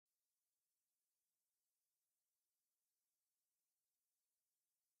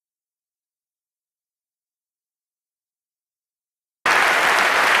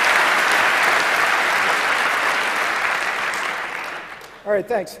All right,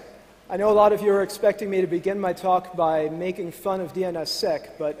 thanks. I know a lot of you are expecting me to begin my talk by making fun of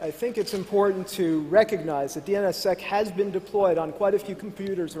DNSSEC, but I think it's important to recognize that DNSSEC has been deployed on quite a few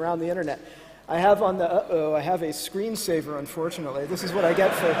computers around the internet. I have on the, I have a screensaver, unfortunately. This is what I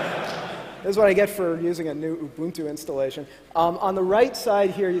get for using a new Ubuntu installation. On the right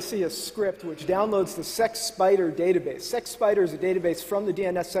side here, you see a script which downloads the SecSpider database. SecSpider is a database from the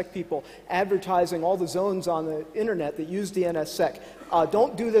DNSSEC people advertising all the zones on the internet that use DNSSEC.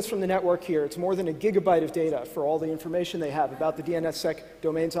 Don't do this from the network here. It's more than a gigabyte of data for all the information they have about the DNSSEC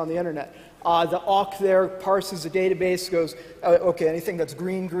domains on the internet. The awk there parses the database, goes, okay, anything that's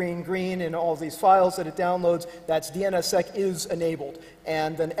green, green, green in all of these files that it downloads, that's DNSSEC is enabled.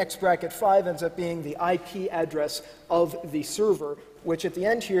 And then X-5 ends up being the IP address of the server, which at the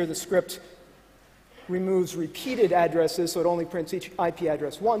end here, the script removes repeated addresses, so it only prints each IP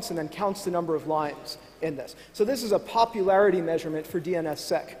address once and then counts the number of lines in this. So this is a popularity measurement for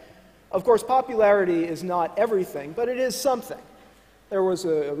DNSSEC. Of course, popularity is not everything, but it is something. There was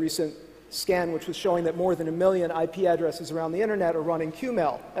a recent scan which was showing that more than 1 million IP addresses around the internet are running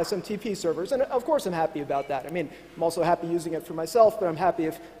QML SMTP servers, and of course I'm happy about that. I mean, I'm also happy using it for myself, but I'm happy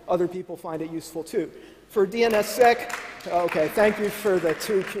if other people find it useful too. For DNSSEC, okay, thank you for the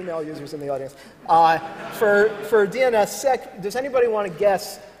 2 QML users in the audience. For DNSSEC, does anybody want to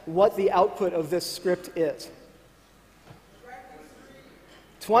guess what the output of this script is?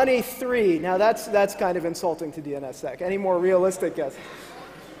 23. Now that's kind of insulting to DNSSEC. Any more realistic guesses?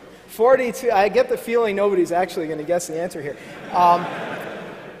 42. I get the feeling nobody's actually going to guess the answer here.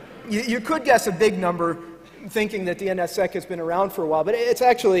 You could guess a big number thinking that DNSSEC has been around for a while, but it's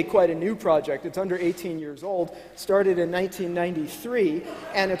actually quite a new project. It's under 18 years old, started in 1993,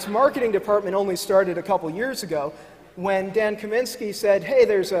 and its marketing department only started a couple years ago when Dan Kaminsky said, hey,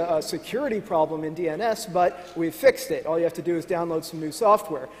 there's a security problem in DNS, but we've fixed it. All you have to do is download some new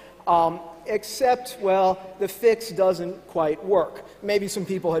software. Except, well, the fix doesn't quite work. Maybe some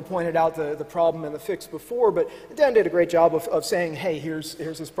people had pointed out the problem in the fix before, but Dan did a great job of saying, hey, here's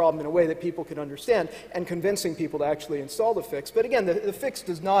this problem in a way that people can understand and convincing people to actually install the fix. But again, the fix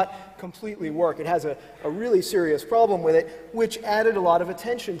does not completely work. It has a really serious problem with it, which added a lot of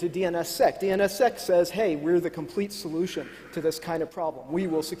attention to DNSSEC. DNSSEC says, hey, we're the complete solution to this kind of problem. We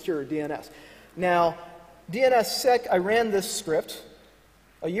will secure DNS. Now, DNSSEC, I ran this script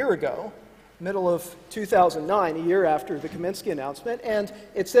a year ago, middle of 2009, a year after the Kaminsky announcement, and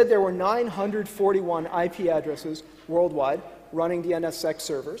it said there were 941 IP addresses worldwide running DNSSEC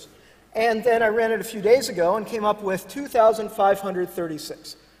servers. And then I ran it a few days ago and came up with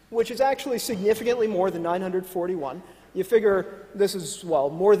 2,536, which is actually significantly more than 941. You figure this is,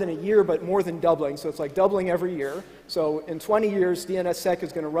 well, more than a year, but more than doubling, so it's like doubling every year. So in 20 years, DNSSEC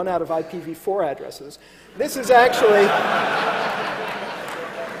is going to run out of IPv4 addresses. This is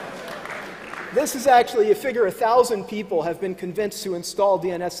actually, you figure 1,000 people have been convinced to install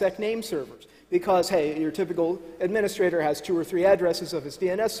DNSSEC name servers because, hey, your typical administrator has 2 or 3 addresses of his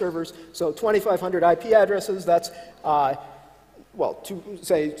DNS servers, so 2,500 IP addresses, that's, well,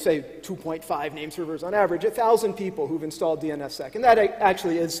 say 2.5 name servers on average, 1,000 people who've installed DNSSEC, and that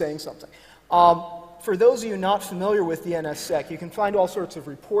actually is saying something. For those of you not familiar with DNSSEC, you can find all sorts of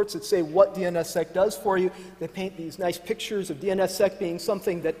reports that say what DNSSEC does for you. They paint these nice pictures of DNSSEC being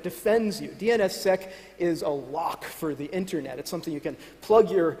something that defends you. DNSSEC is a lock for the internet. It's something you can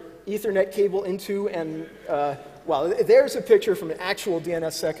plug your Ethernet cable into and, well, there's a picture from an actual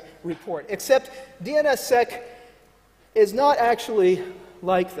DNSSEC report. Except DNSSEC is not actually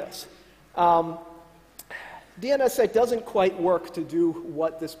like this. DNSSEC doesn't quite work to do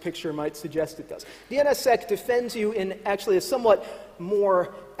what this picture might suggest it does. DNSSEC defends you in actually a somewhat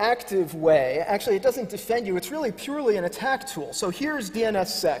more active way. Actually, it doesn't defend you. It's really purely an attack tool. So here's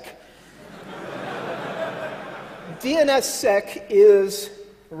DNSSEC. DNSSEC is,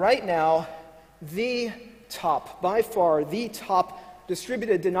 right now, the top, by far, the top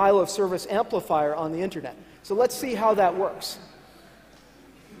distributed denial of service amplifier on the internet. So let's see how that works.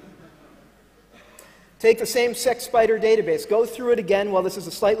 Take the same SecSpider database, go through it again. Well, this is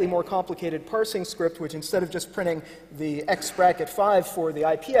a slightly more complicated parsing script, which instead of just printing the X-5 for the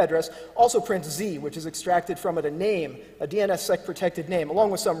IP address, also prints Z, which is extracted from it a name, a DNSSEC protected name, along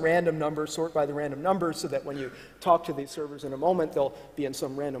with some random numbers, sort by the random numbers, so that when you talk to these servers in a moment, they'll be in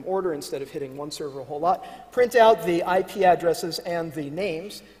some random order instead of hitting one server a whole lot. Print out the IP addresses and the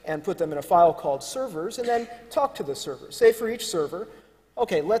names, and put them in a file called servers, and then talk to the servers. Say for each server,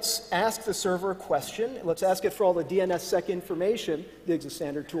 Okay, let's ask the server a question. Let's ask it for all the DNSSEC information. Dig's a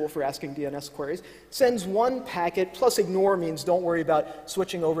standard tool for asking DNS queries. Sends one packet, plus ignore means don't worry about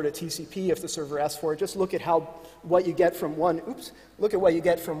switching over to TCP if the server asks for it. Just look at what you get from one, look at what you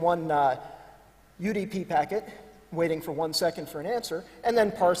get from one UDP packet, waiting for 1 second for an answer, and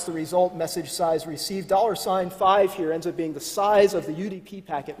then parse the result, message size received. $5 here ends up being the size of the UDP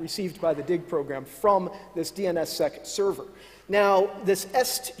packet received by the DIG program from this DNSSEC server. Now, this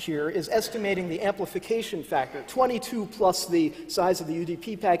est here is estimating the amplification factor, 22 plus the size of the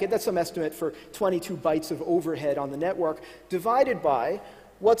UDP packet. That's some estimate for 22 bytes of overhead on the network, divided by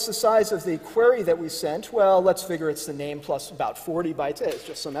what's the size of the query that we sent? Well, let's figure it's the name plus about 40 bytes. It's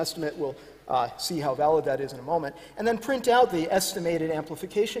just some estimate. We'll see how valid that is in a moment. And then print out the estimated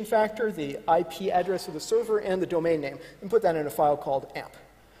amplification factor, the IP address of the server, and the domain name, and put that in a file called amp.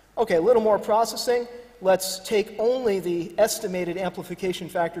 Okay, a little more processing. Let's take only the estimated amplification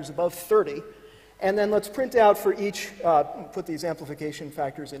factors above 30, and then let's print out for each, put these amplification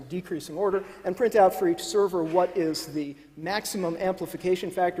factors in decreasing order, and print out for each server what is the maximum amplification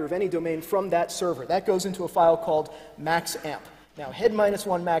factor of any domain from that server. That goes into a file called maxamp. Now, head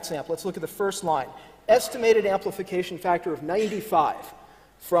 -1 maxamp. Let's look at the first line. Estimated amplification factor of 95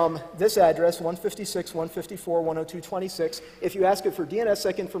 from this address, 156, 154, 102.26, if you ask it for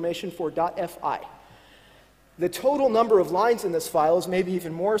DNSSEC information for .fi. The total number of lines in this file is maybe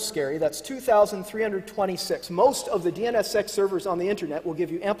even more scary. That's 2,326. Most of the DNSSEC servers on the internet will give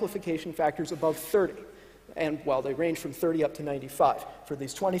you amplification factors above 30. And, well, they range from 30 up to 95 for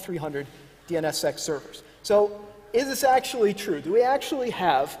these 2,300 DNSSEC servers. So, is this actually true? Do we actually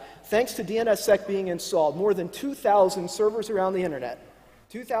have, thanks to DNSSEC being installed, more than 2,000 servers around the internet,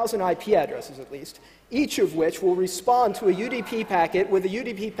 2,000 IP addresses at least, each of which will respond to a UDP packet with a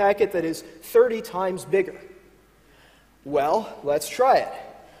UDP packet that is 30 times bigger? Well, let's try it.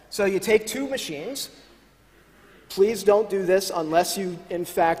 So you take two machines. Please don't do this unless you, in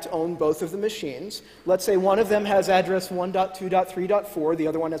fact, own both of the machines. Let's say one of them has address 1.2.3.4, the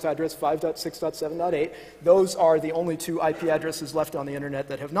other one has address 5.6.7.8. Those are the only two IP addresses left on the internet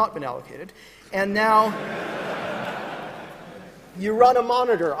that have not been allocated. And now you run a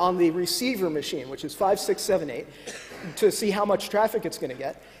monitor on the receiver machine, which is 5.6.7.8, to see how much traffic it's going to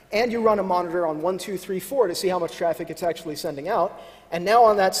get. And you run a monitor on 1.2.3.4 to see how much traffic it's actually sending out. And now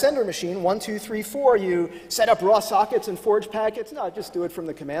on that sender machine, 1.2.3.4, you set up raw sockets and forge packets. No, just do it from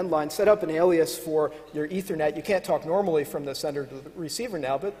the command line. Set up an alias for your Ethernet. You can't talk normally from the sender to the receiver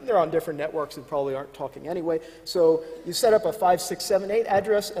now, but they're on different networks and probably aren't talking anyway. So you set up a 5.6.7.8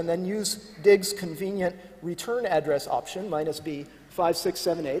 address and then use DIG's convenient return address option, -B,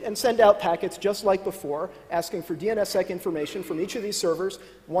 5.6.7.8, and send out packets just like before, asking for DNSSEC information from each of these servers,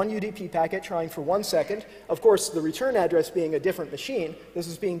 one UDP packet trying for 1 second. Of course, the return address being a different machine, this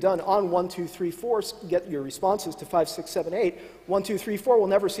is being done on 1.2.3.4, get your responses to 5.6.7.8. 1.2.3.4 will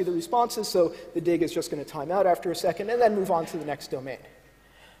never see the responses, so the DIG is just going to time out after a second and then move on to the next domain.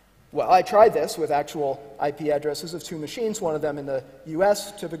 Well, I tried this with actual IP addresses of two machines, one of them in the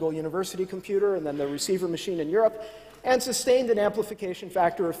US, typical university computer, and then the receiver machine in Europe, and sustained an amplification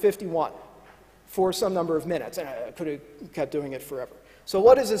factor of 51 for some number of minutes. And I could have kept doing it forever. So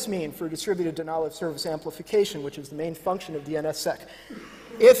what does this mean for distributed denial of service amplification, which is the main function of DNSSEC?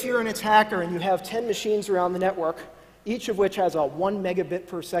 If you're an attacker and you have 10 machines around the network, each of which has a 1 megabit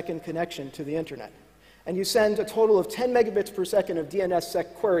per second connection to the internet, and you send a total of 10 megabits per second of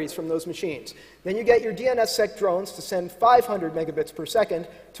DNSSEC queries from those machines, then you get your DNSSEC drones to send 500 megabits per second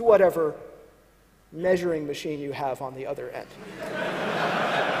to whatever measuring machine you have on the other end.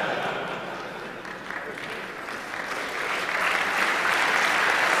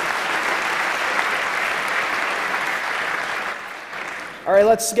 All right,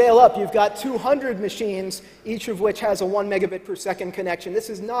 let's scale up. You've got 200 machines, each of which has a 1 megabit per second connection. This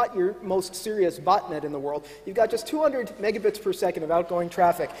is not your most serious botnet in the world. You've got just 200 megabits per second of outgoing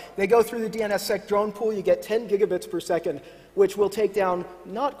traffic. They go through the DNSSEC drone pool. You get 10 gigabits per second, which will take down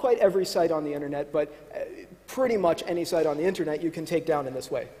not quite every site on the internet, but pretty much any site on the internet you can take down in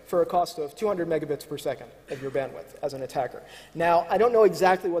this way for a cost of 200 megabits per second of your bandwidth as an attacker. Now, I don't know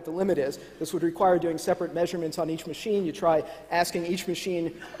exactly what the limit is. This would require doing separate measurements on each machine. You try asking each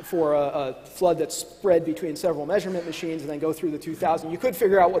machine for a flood that's spread between several measurement machines and then go through the 2,000. You could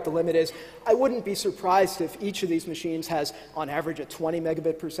figure out what the limit is. I wouldn't be surprised if each of these machines has, on average, a 20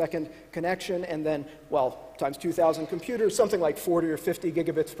 megabit per second connection, and then, well, times 2,000 computers, something like 40 or 50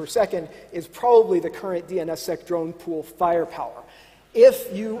 gigabits per second is probably the current DNSSEC drone pool firepower.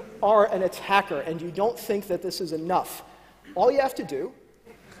 If you are an attacker and you don't think that this is enough, all you have to do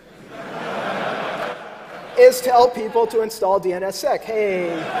is tell people to install DNSSEC. Hey,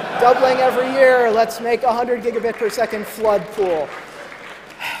 doubling every year, let's make a 100 gigabit per second flood pool.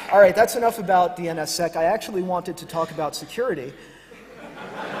 All right, that's enough about DNSSEC. I actually wanted to talk about security.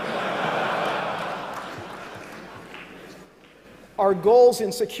 Our goals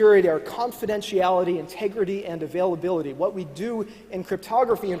in security are confidentiality, integrity, and availability. What we do in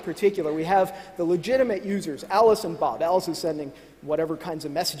cryptography in particular, we have the legitimate users, Alice and Bob. Alice is sending whatever kinds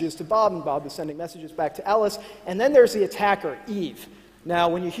of messages to Bob, and Bob is sending messages back to Alice. And then there's the attacker, Eve. Now,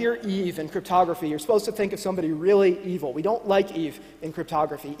 when you hear Eve in cryptography, you're supposed to think of somebody really evil. We don't like Eve in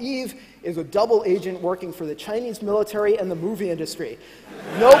cryptography. Eve is a double agent working for the Chinese military and the movie industry.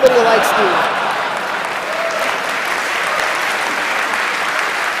 Nobody likes Eve.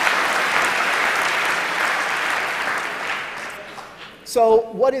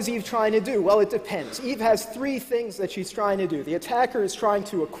 So what is Eve trying to do? Well, it depends. Eve has three things that she's trying to do. The attacker is trying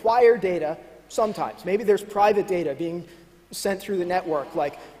to acquire data sometimes. Maybe there's private data being sent through the network,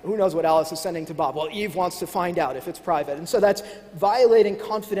 like who knows what Alice is sending to Bob. Well, Eve wants to find out if it's private. And so that's violating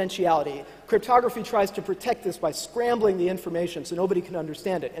confidentiality. Cryptography tries to protect this by scrambling the information so nobody can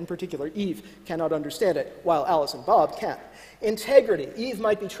understand it. In particular, Eve cannot understand it, while Alice and Bob can. Integrity. Eve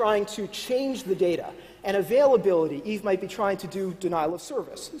might be trying to change the data. And availability, Eve might be trying to do denial of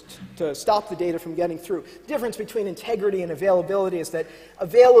service, to stop the data from getting through. The difference between integrity and availability is that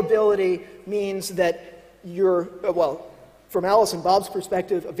availability means that you're, well, from Alice and Bob's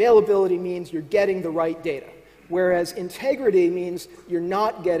perspective, availability means you're getting the right data, whereas integrity means you're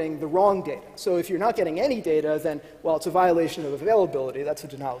not getting the wrong data. So if you're not getting any data, then, well, it's a violation of availability. That's a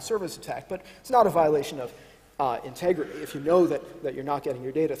denial of service attack, but it's not a violation of integrity if you know that you're not getting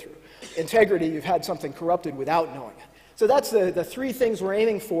your data through. Integrity, you've had something corrupted without knowing it. So that's the three things we're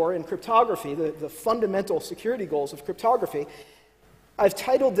aiming for in cryptography, the fundamental security goals of cryptography. I've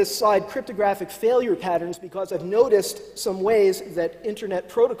titled this slide Cryptographic Failure Patterns because I've noticed some ways that Internet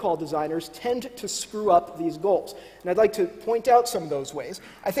protocol designers tend to screw up these goals. And I'd like to point out some of those ways.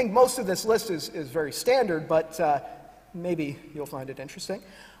 I think most of this list is very standard, but maybe you'll find it interesting.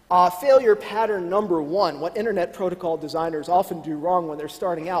 Failure pattern number one, what Internet protocol designers often do wrong when they're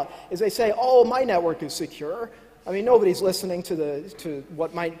starting out, is they say, oh, my network is secure. I mean, nobody's listening to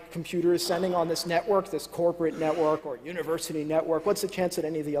what my computer is sending on this network, this corporate network or university network. What's the chance that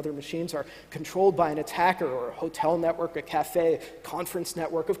any of the other machines are controlled by an attacker or a hotel network, a cafe, conference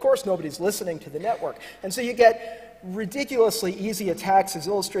network? Of course, nobody's listening to the network. And so you get ridiculously easy attacks as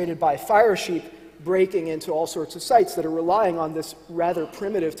illustrated by Firesheep breaking into all sorts of sites that are relying on this rather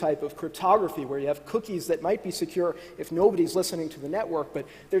primitive type of cryptography where you have cookies that might be secure if nobody's listening to the network, but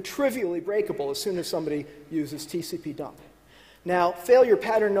they're trivially breakable as soon as somebody uses TCP dump. Now, failure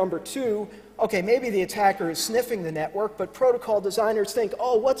pattern number two, okay, maybe the attacker is sniffing the network, but protocol designers think,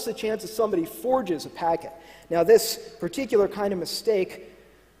 oh, what's the chance that somebody forges a packet? Now, this particular kind of mistake,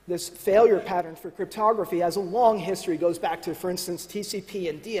 this failure pattern for cryptography has a long history. It goes back to, for instance, TCP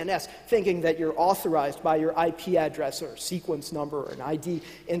and DNS, thinking that you're authorized by your IP address or sequence number or an ID.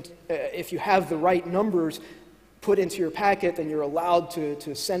 And if you have the right numbers put into your packet, then you're allowed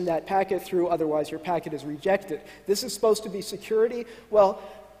to send that packet through. Otherwise, your packet is rejected. This is supposed to be security. Well,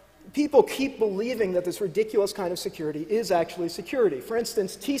 people keep believing that this ridiculous kind of security is actually security. For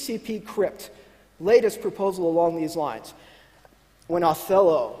instance, TCP crypt, latest proposal along these lines. When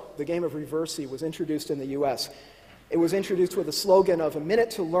Othello, the game of Reversi, was introduced in the US, it was introduced with a slogan of a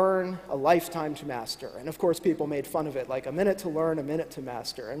minute to learn, a lifetime to master. And of course, people made fun of it, like a minute to learn, a minute to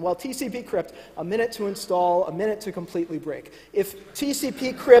master. And while TCP crypt, a minute to install, a minute to completely break. If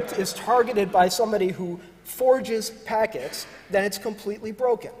TCP crypt is targeted by somebody who forges packets, then it's completely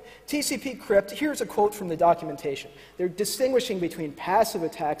broken. TCP crypt, here's a quote from the documentation. They're distinguishing between passive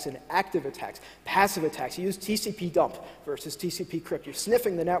attacks and active attacks. Passive attacks, you use TCP dump versus TCP crypt. You're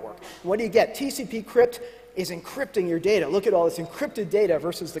sniffing the network. And what do you get? TCP crypt is encrypting your data. Look at all this encrypted data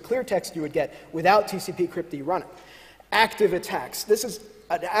versus the clear text you would get without TCP crypt running. Active attacks. This is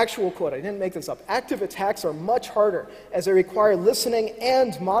an actual quote. I didn't make this up. Active attacks are much harder as they require listening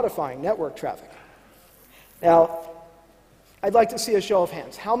and modifying network traffic. Now, I'd like to see a show of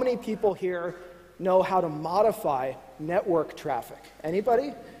hands. How many people here know how to modify network traffic?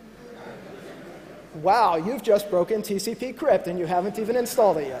 Anybody? Wow, you've just broken TCP crypt and you haven't even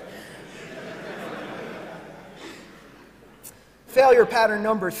installed it yet. Failure pattern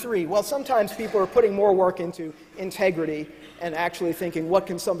number three. Well, sometimes people are putting more work into integrity and actually thinking, what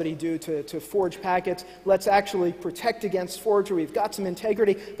can somebody do to forge packets? Let's actually protect against forgery. We've got some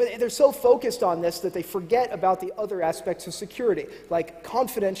integrity. But they're so focused on this that they forget about the other aspects of security, like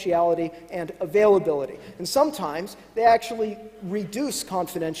confidentiality and availability. And sometimes they actually reduce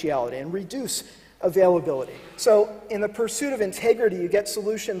confidentiality and reduce Availability. So in the pursuit of integrity, you get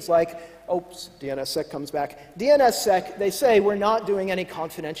solutions like, oops, DNSSEC comes back. DNSSEC, they say we're not doing any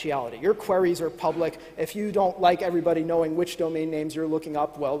confidentiality. Your queries are public. If you don't like everybody knowing which domain names you're looking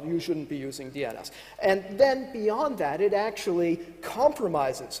up, well, you shouldn't be using DNS. And then beyond that, it actually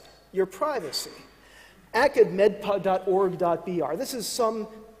compromises your privacy. acadmedpa.org.br. This is some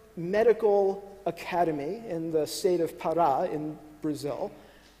medical academy in the state of Pará in Brazil.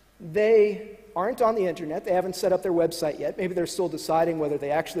 They aren't on the internet. They haven't set up their website yet. Maybe they're still deciding whether they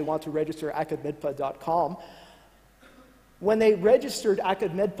actually want to register acadmedpa.com. When they registered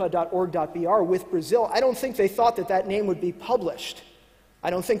acadmedpa.org.br with Brazil, I don't think they thought that that name would be published. I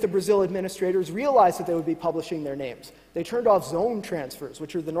don't think the Brazil administrators realized that they would be publishing their names. They turned off zone transfers,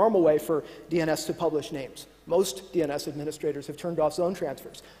 which are the normal way for DNS to publish names. Most DNS administrators have turned off zone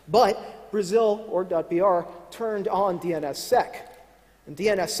transfers. But Brazil.org.br turned on DNSSEC. And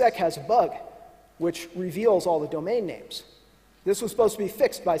DNSSEC has a bug which reveals all the domain names. This was supposed to be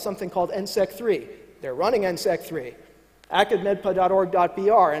fixed by something called NSEC3. They're running NSEC3.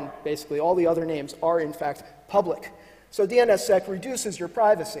 acadmedpa.org.br and basically all the other names are in fact public. So DNSSEC reduces your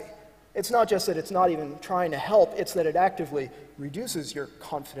privacy. It's not just that it's not even trying to help, it's that it actively reduces your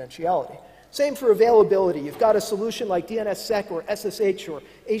confidentiality. Same for availability. You've got a solution like DNSSEC or SSH or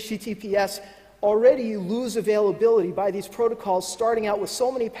HTTPS. Already you lose availability by these protocols starting out with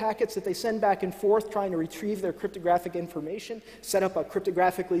so many packets that they send back and forth trying to retrieve their cryptographic information, set up a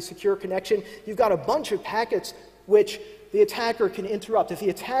cryptographically secure connection. You've got a bunch of packets which the attacker can interrupt. If the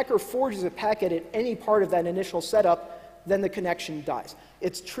attacker forges a packet at any part of that initial setup, then the connection dies.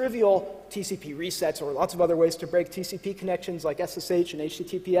 It's trivial TCP resets or lots of other ways to break TCP connections like SSH and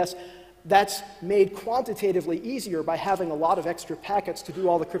HTTPS. That's made quantitatively easier by having a lot of extra packets to do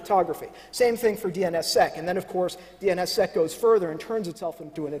all the cryptography. Same thing for DNSSEC. And then, of course, DNSSEC goes further and turns itself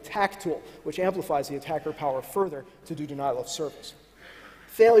into an attack tool, which amplifies the attacker power further to do denial of service.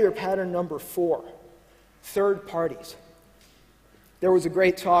 Failure pattern number 4, third parties. There was a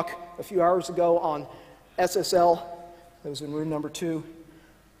great talk a few hours ago on SSL. That was in room number 2.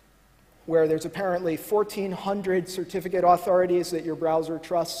 Where there's apparently 1,400 certificate authorities that your browser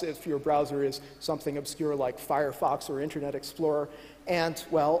trusts if your browser is something obscure like Firefox or Internet Explorer. And,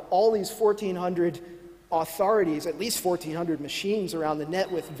 well, all these 1,400 authorities, at least 1,400 machines around the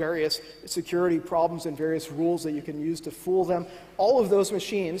net with various security problems and various rules that you can use to fool them, all of those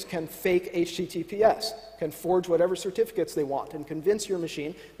machines can fake HTTPS, can forge whatever certificates they want and convince your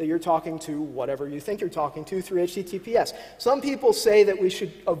machine that you're talking to whatever you think you're talking to through HTTPS. Some people say that we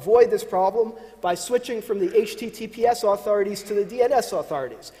should avoid this problem by switching from the HTTPS authorities to the DNS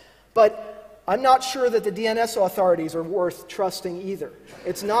authorities. But I'm not sure that the DNS authorities are worth trusting either.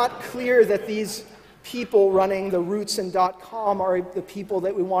 It's not clear that these people running the roots and .com are the people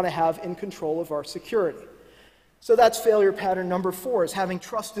that we want to have in control of our security. So that's failure pattern number 4, is having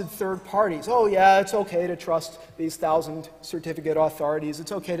trusted third parties. Oh yeah, it's okay to trust these 1,000 certificate authorities.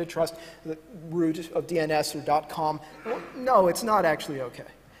 It's okay to trust the root of DNS or .com. Well, no, it's not actually okay.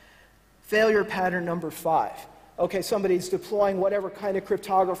 Failure pattern number 5. Okay, somebody's deploying whatever kind of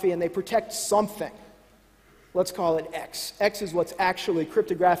cryptography and they protect something. Let's call it X. X is what's actually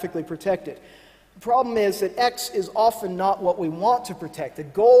cryptographically protected. The problem is that X is often not what we want to protect. The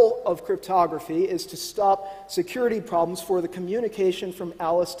goal of cryptography is to stop security problems for the communication from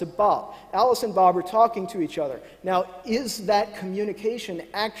Alice to Bob. Alice and Bob are talking to each other. Now, is that communication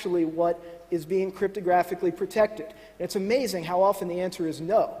actually what is being cryptographically protected? And it's amazing how often the answer is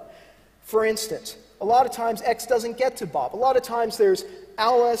no. For instance, a lot of times X doesn't get to Bob. A lot of times there's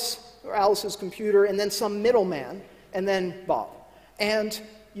Alice or Alice's computer and then some middleman and then Bob. And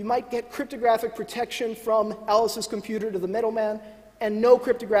you might get cryptographic protection from Alice's computer to the middleman and no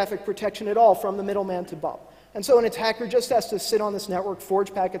cryptographic protection at all from the middleman to Bob. And so an attacker just has to sit on this network,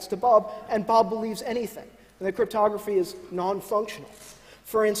 forge packets to Bob, and Bob believes anything. And the cryptography is non-functional.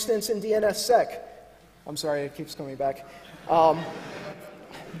 For instance, in DNSSEC, I'm sorry, it keeps coming back.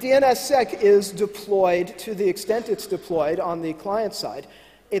 DNSSEC is deployed to the extent it's deployed on the client side.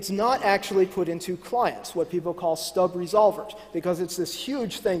 It's not actually put into clients, what people call stub resolvers, because it's this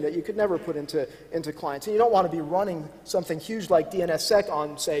huge thing that you could never put into clients. And you don't want to be running something huge like DNSSEC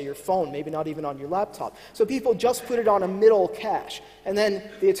on, say, your phone, maybe not even on your laptop. So people just put it on a middle cache. And then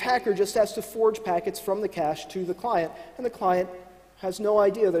the attacker just has to forge packets from the cache to the client, and the client has no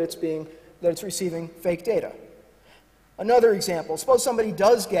idea that it's receiving fake data. Another example, suppose somebody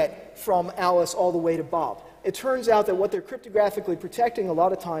does get from Alice all the way to Bob. It turns out that what they're cryptographically protecting a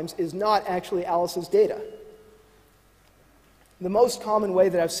lot of times is not actually Alice's data. The most common way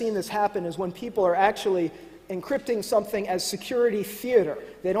that I've seen this happen is when people are actually encrypting something as security theater.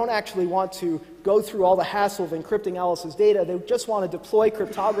 They don't actually want to go through all the hassle of encrypting Alice's data. They just want to deploy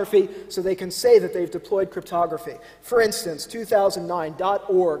cryptography so they can say that they've deployed cryptography. For instance, 2009,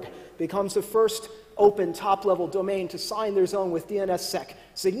 .org becomes the first open top-level domain to sign their zone with DNSSEC.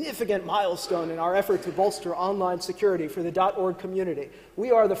 Significant milestone in our effort to bolster online security for the .org community.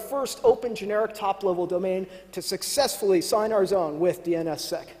 We are the first open generic top-level domain to successfully sign our zone with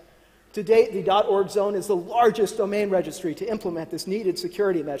DNSSEC. To date, the .org zone is the largest domain registry to implement this needed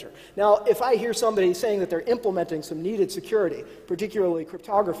security measure. Now, if I hear somebody saying that they're implementing some needed security, particularly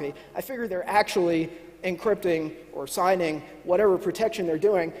cryptography, I figure they're actually encrypting or signing whatever protection they're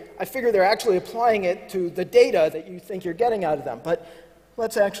doing. I figure they're actually applying it to the data that you think you're getting out of them. But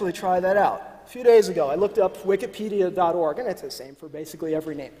let's actually try that out. A few days ago, I looked up wikipedia.org, and it's the same for basically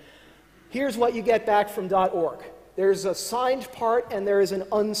every name. Here's what you get back from .org. There's a signed part and there is an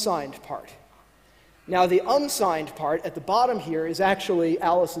unsigned part. Now, the unsigned part at the bottom here is actually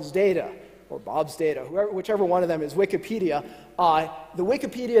Alice's data, or Bob's data, whichever one of them is Wikipedia. The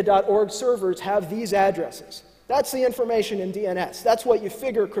wikipedia.org servers have these addresses. That's the information in DNS. That's what you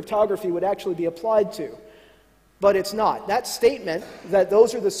figure cryptography would actually be applied to. But it's not. That statement that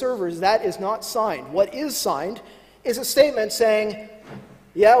those are the servers, that is not signed. What is signed is a statement saying,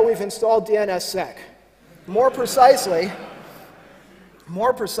 yeah, we've installed DNSSEC. More precisely,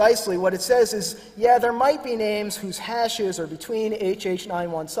 what it says is, yeah, there might be names whose hashes are between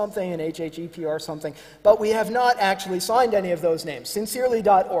HH91 something and HHEPR something, but we have not actually signed any of those names.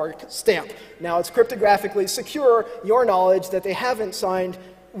 Sincerely.org, stamp. Now, it's cryptographically secure, your knowledge that they haven't signed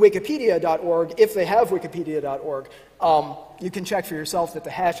Wikipedia.org. If they have Wikipedia.org, you can check for yourself that the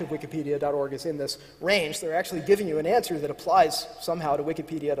hash of Wikipedia.org is in this range. They're actually giving you an answer that applies somehow to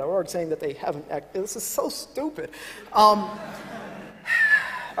Wikipedia.org, saying that they haven't. This is so stupid. All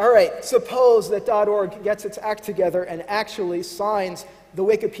right, suppose that .org gets its act together and actually signs the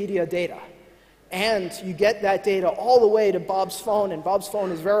Wikipedia data. And you get that data all the way to Bob's phone, and Bob's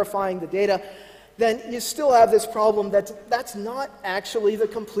phone is verifying the data. Then you still have this problem that that's not actually the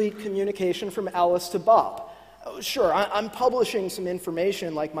complete communication from Alice to Bob. Sure, I'm publishing some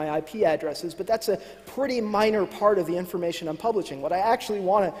information like my IP addresses, but that's a pretty minor part of the information I'm publishing. What I actually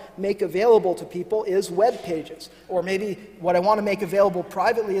want to make available to people is web pages, or maybe what I want to make available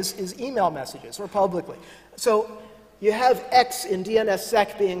privately is email messages or publicly. So you have X in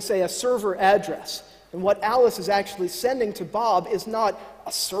DNSSEC being, say, a server address. And what Alice is actually sending to Bob is not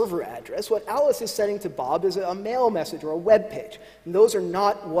a server address. What Alice is sending to Bob is a mail message or a web page. And those are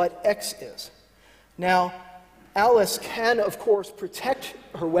not what X is. Now, Alice can, of course, protect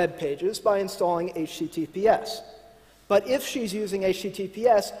her web pages by installing HTTPS. But if she's using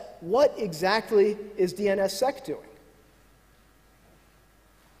HTTPS, what exactly is DNSSEC doing?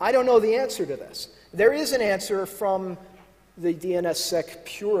 I don't know the answer to this. There is an answer from the DNSSEC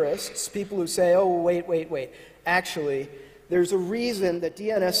purists, people who say, oh, wait. Actually, there's a reason that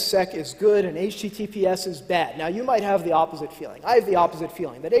DNSSEC is good and HTTPS is bad. Now, you might have the opposite feeling. I have the opposite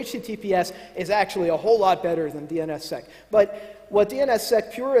feeling, that HTTPS is actually a whole lot better than DNSSEC. But what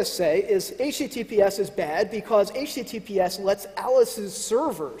DNSSEC purists say is HTTPS is bad because HTTPS lets Alice's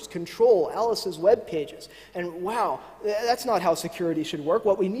servers control Alice's web pages. And wow, that's not how security should work.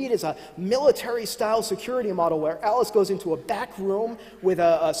 What we need is a military-style security model where Alice goes into a back room with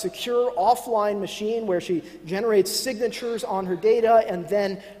a secure offline machine where she generates signatures on her data, and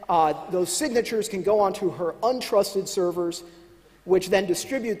then those signatures can go onto her untrusted servers, which then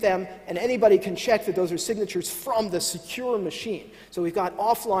distribute them, and anybody can check that those are signatures from the secure machine. So we've got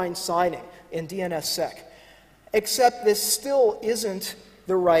offline signing in DNSSEC. Except this still isn't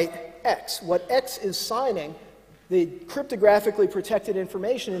the right X. What X is signing, the cryptographically protected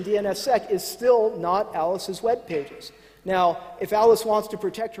information in DNSSEC, is still not Alice's web pages. Now, if Alice wants to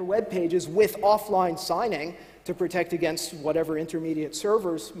protect her web pages with offline signing to protect against whatever intermediate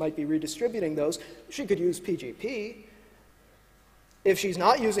servers might be redistributing those, she could use PGP. If she's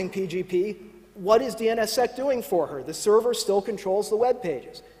not using PGP, what is DNSSEC doing for her? The server still controls the web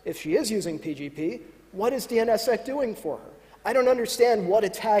pages. If she is using PGP, what is DNSSEC doing for her? I don't understand what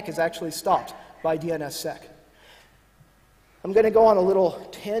attack is actually stopped by DNSSEC. I'm going to go on a little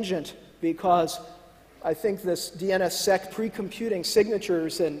tangent because I think this DNSSEC pre-computing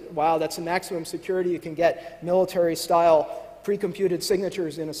signatures, and wow, that's the maximum security you can get, military-style pre-computed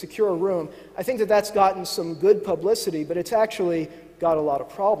signatures in a secure room. I think that that's gotten some good publicity, but it's actually got a lot of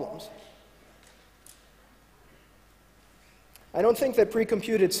problems. I don't think that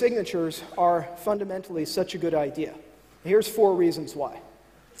pre-computed signatures are fundamentally such a good idea. Here's 4 reasons why.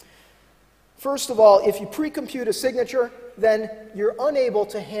 First of all, if you pre-compute a signature, then you're unable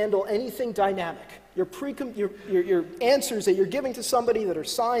to handle anything dynamic. your answers that you're giving to somebody that are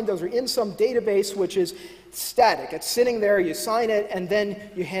signed, those are in some database which is static. It's sitting there, you sign it, and then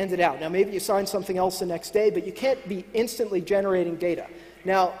you hand it out. Now, maybe you sign something else the next day, but you can't be instantly generating data.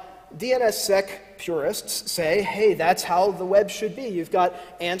 Now, DNSSEC purists say, hey, that's how the web should be. You've got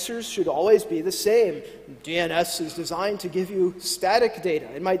answers should always be the same. DNS is designed to give you static data.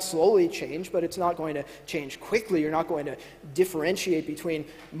 It might slowly change, but it's not going to change quickly. You're not going to differentiate between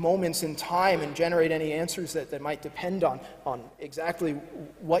moments in time and generate any answers that might depend on exactly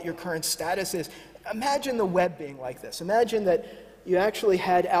what your current status is. Imagine the web being like this. Imagine that you actually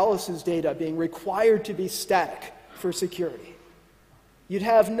had Alice's data being required to be static for security. You'd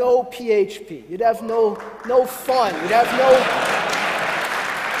have no PHP. You'd have no fun.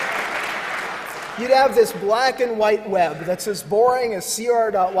 You'd have this black and white web that's as boring as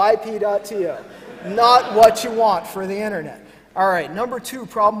cr.yp.to. Not what you want for the internet. All right, number 2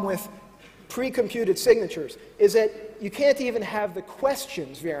 problem with pre-computed signatures is that you can't even have the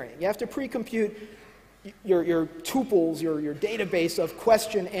questions varying. You have to pre-compute your tuples, your database of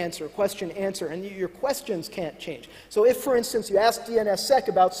question, answer, and your questions can't change. So if, for instance, you ask DNSSEC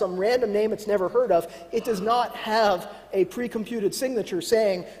about some random name it's never heard of, it does not have a pre-computed signature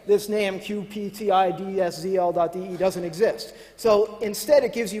saying this name QPTIDSZL.DE doesn't exist. So instead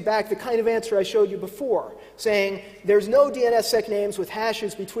it gives you back the kind of answer I showed you before, saying there's no DNSSEC names with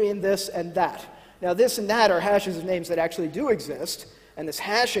hashes between this and that. Now this and that are hashes of names that actually do exist, and this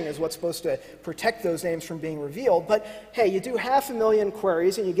hashing is what's supposed to protect those names from being revealed. But hey, you do 500,000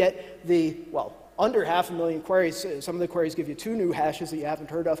 queries and you get under 500,000 queries. Some of the queries give you 2 new hashes that you haven't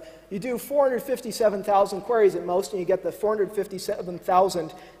heard of. You do 457,000 queries at most, and you get the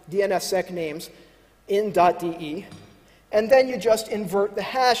 457,000 DNSSEC names in .de. And then you just invert the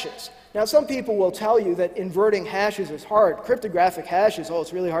hashes. Now, some people will tell you that inverting hashes is hard. Cryptographic hashes, oh,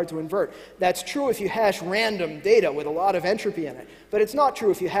 it's really hard to invert. That's true if you hash random data with a lot of entropy in it. But it's not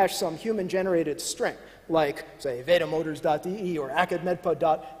true if you hash some human-generated string, like, say, vetamotors.de or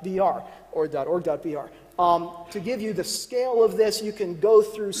acadmedpa.br or .org.br. To give you the scale of this, you can go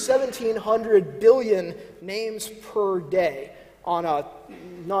through 1,700 billion names per day on a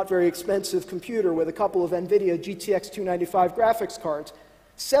not very expensive computer with a couple of NVIDIA GTX 295 graphics cards.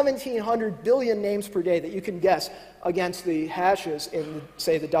 1,700 billion names per day that you can guess against the hashes in,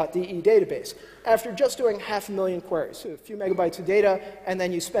 say, the .de database. After just doing 500,000 queries, so a few megabytes of data, and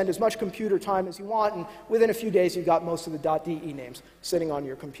then you spend as much computer time as you want, and within a few days you've got most of the .de names sitting on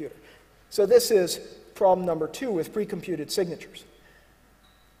your computer. So this is problem number 2 with pre-computed signatures.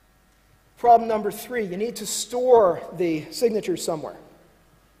 Problem number 3, you need to store the signatures somewhere.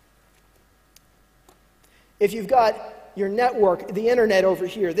 If you've got your network, the internet over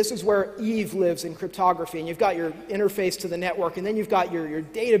here, this is where Eve lives in cryptography, and you've got your interface to the network, and then you've got your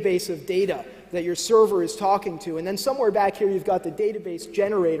database of data that your server is talking to, and then somewhere back here you've got the database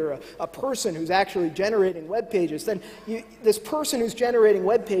generator, a person who's actually generating web pages. Then this person who's generating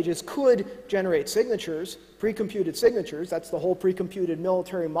web pages could generate signatures, pre-computed signatures. That's the whole pre-computed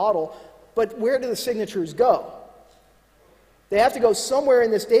military model. But where do the signatures go? They have to go somewhere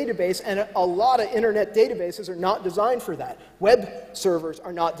in this database, and a lot of internet databases are not designed for that. Web servers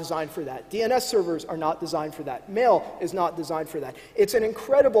are not designed for that. DNS servers are not designed for that. Mail is not designed for that. It's an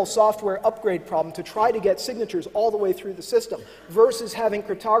incredible software upgrade problem to try to get signatures all the way through the system versus having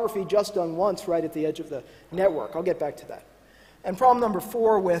cryptography just done once right at the edge of the network. I'll get back to that. And problem number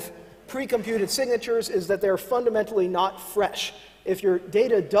 4 with pre-computed signatures is that they're fundamentally not fresh. If your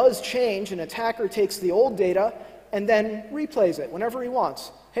data does change, an attacker takes the old data and then replays it whenever he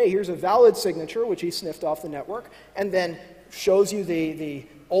wants. Hey, here's a valid signature, which he sniffed off the network, and then shows you the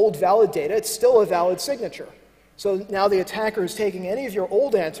old valid data. It's still a valid signature. So now the attacker is taking any of your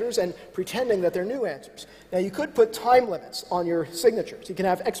old answers and pretending that they're new answers. Now, you could put time limits on your signatures. You can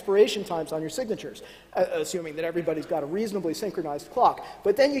have expiration times on your signatures, assuming that everybody's got a reasonably synchronized clock.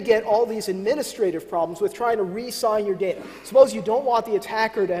 But then you get all these administrative problems with trying to re-sign your data. Suppose you don't want the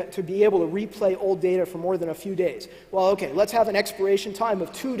attacker to be able to replay old data for more than a few days. Well, okay, let's have an expiration time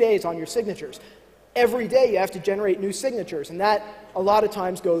of 2 days on your signatures. Every day you have to generate new signatures, and that a lot of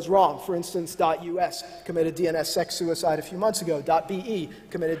times goes wrong. For instance, .us committed DNSSEC suicide a few months ago. .be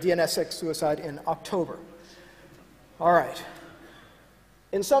committed DNSSEC suicide in October. All right.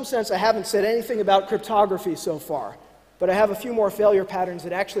 In some sense, I haven't said anything about cryptography so far, but I have a few more failure patterns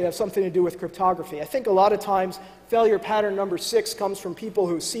that actually have something to do with cryptography. I think a lot of times failure pattern number 6 comes from people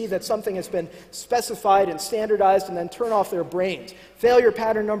who see that something has been specified and standardized and then turn off their brains. Failure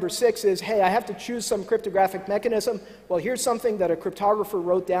pattern number 6 is, hey, I have to choose some cryptographic mechanism. Well, here's something that a cryptographer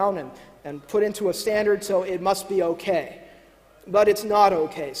wrote down and put into a standard, so it must be okay. but it's not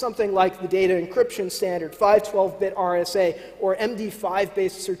okay. Something like the data encryption standard, 512-bit RSA, or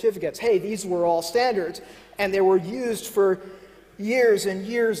MD5-based certificates. Hey, these were all standards, and they were used for years and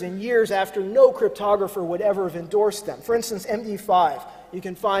years and years after no cryptographer would ever have endorsed them. For instance, MD5. You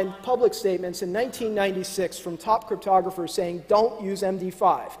can find public statements in 1996 from top cryptographers saying, don't use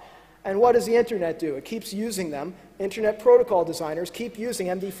MD5. And what does the internet do? It keeps using them. Internet protocol designers keep using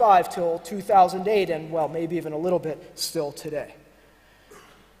MD5 till 2008, and, well, maybe even a little bit still today.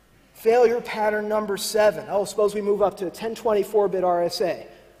 Failure pattern number 7. Oh, suppose we move up to 1024-bit RSA.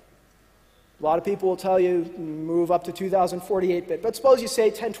 A lot of people will tell you move up to 2048-bit, but suppose you say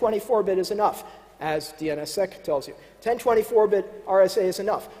 1024-bit is enough, as DNSSEC tells you. 1024-bit RSA is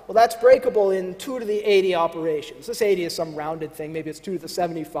enough. Well, that's breakable in 2 to the 80 operations. This 80 is some rounded thing. Maybe it's 2 to the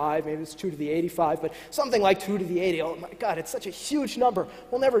 75, maybe it's 2 to the 85, but something like 2 to the 80. Oh my God, it's such a huge number.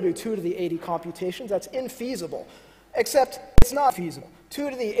 We'll never do 2 to the 80 computations. That's infeasible. Except it's not feasible. 2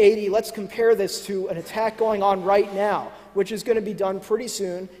 to the 80, let's compare this to an attack going on right now, which is going to be done pretty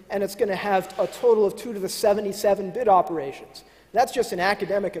soon, and it's going to have a total of 2 to the 77-bit operations. That's just an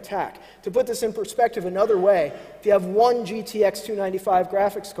academic attack. To put this in perspective another way, if you have one GTX 295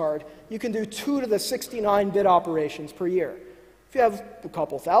 graphics card, you can do 2 to the 69-bit operations per year. If you have a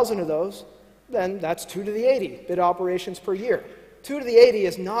couple thousand of those, then that's 2 to the 80-bit operations per year. 2 to the 80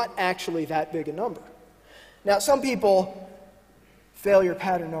 is not actually that big a number. Now, some people, failure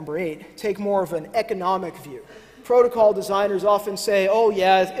pattern number 8, take more of an economic view. Protocol designers often say, oh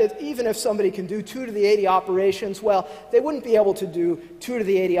yeah, even if somebody can do 2 to the 80 operations, well, they wouldn't be able to do 2 to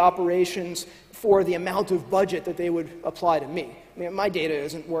the 80 operations for the amount of budget that they would apply to me. I mean, my data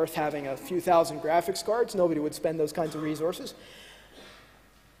isn't worth having a few thousand graphics cards. Nobody would spend those kinds of resources.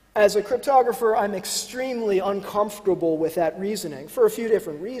 As a cryptographer, I'm extremely uncomfortable with that reasoning for a few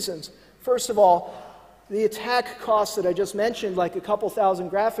different reasons. First of all, the attack costs that I just mentioned, like a couple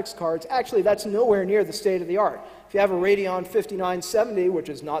thousand graphics cards, actually that's nowhere near the state of the art. If you have a Radeon 5970, which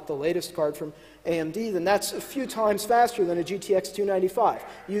is not the latest card from AMD, then that's a few times faster than a GTX 295.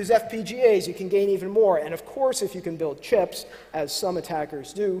 Use FPGAs, you can gain even more. And of course, if you can build chips, as some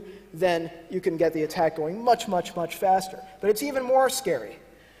attackers do, then you can get the attack going much, much, much faster. But it's even more scary.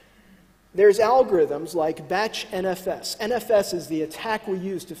 There's algorithms like batch NFS. NFS is the attack we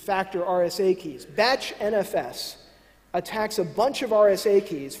use to factor RSA keys. Batch NFS attacks a bunch of RSA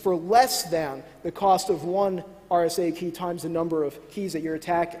keys for less than the cost of one RSA key times the number of keys that you're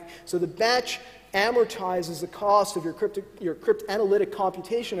attacking. So the batch amortizes the cost of your cryptanalytic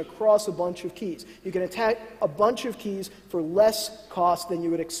computation across a bunch of keys. You can attack a bunch of keys for less cost than you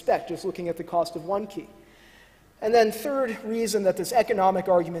would expect just looking at the cost of one key. And then third reason that this economic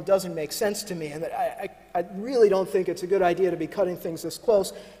argument doesn't make sense to me, and that I really don't think it's a good idea to be cutting things this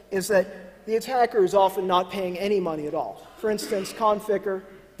close, is that the attacker is often not paying any money at all. For instance, Conficker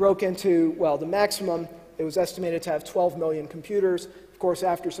broke into, well, the maximum, it was estimated to have 12 million computers. Of course,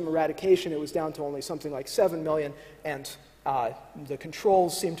 after some eradication, it was down to only something like 7 million, and the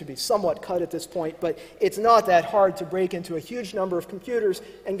controls seem to be somewhat cut at this point, but it's not that hard to break into a huge number of computers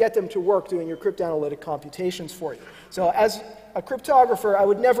and get them to work doing your cryptanalytic computations for you. So as a cryptographer, I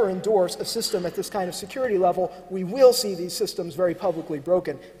would never endorse a system at this kind of security level. We will see these systems very publicly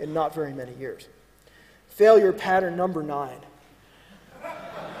broken in not very many years. Failure pattern number 9.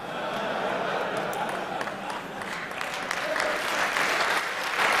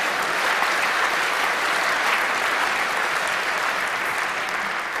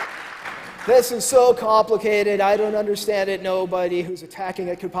 This is so complicated, I don't understand it. Nobody who's attacking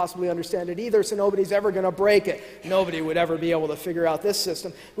it could possibly understand it either, so nobody's ever going to break it. Nobody would ever be able to figure out this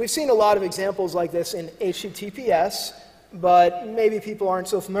system. We've seen a lot of examples like this in HTTPS, but maybe people aren't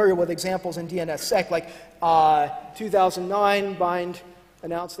so familiar with examples in DNSSEC. Like 2009, Bind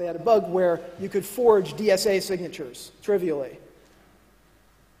announced they had a bug where you could forge DSA signatures trivially.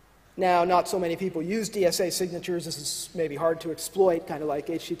 Now, not so many people use DSA signatures. This is maybe hard to exploit, kind of like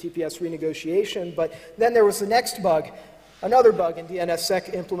HTTPS renegotiation. But then there was the next bug, another bug in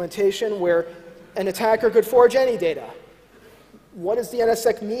DNSSEC implementation where an attacker could forge any data. What does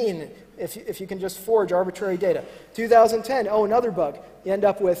DNSSEC mean if you can just forge arbitrary data? 2010, oh, another bug. You end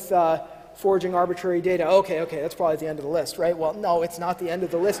up with forging arbitrary data. Okay, that's probably the end of the list, right? Well, no, it's not the end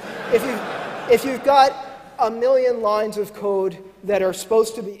of the list. If you've got a million lines of code that are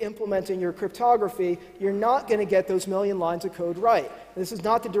supposed to be implementing your cryptography, you're not going to get those million lines of code right. This is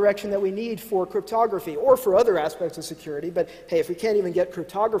not the direction that we need for cryptography or for other aspects of security, but hey, if we can't even get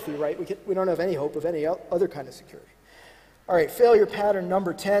cryptography right, we don't have any hope of any other kind of security. All right, failure pattern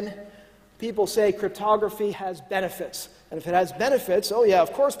number 10. People say cryptography has benefits. And if it has benefits, oh yeah,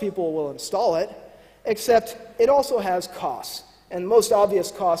 of course people will install it, except it also has costs. And the most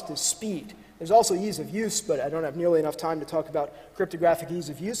obvious cost is speed. There's also ease of use, but I don't have nearly enough time to talk about cryptographic ease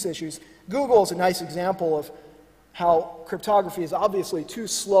of use issues. Google is a nice example of how cryptography is obviously too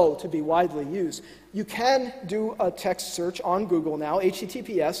slow to be widely used. You can do a text search on Google now,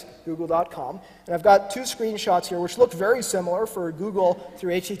 HTTPS, google.com, and I've got two screenshots here which look very similar for Google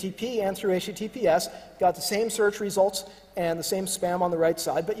through HTTP and through HTTPS. Got the same search results and the same spam on the right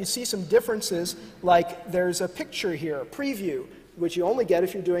side, but you see some differences, like there's a picture here, a preview, which you only get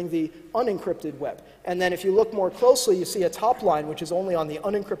if you're doing the unencrypted web. And then if you look more closely, you see a top line, which is only on the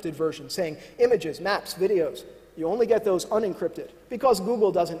unencrypted version, saying images, maps, videos. You only get those unencrypted because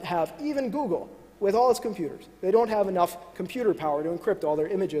Google doesn't have, even Google, with all its computers, they don't have enough computer power to encrypt all their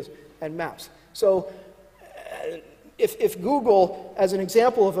images and maps. So if Google, as an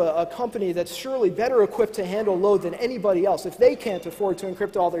example of a company that's surely better equipped to handle load than anybody else, if they can't afford to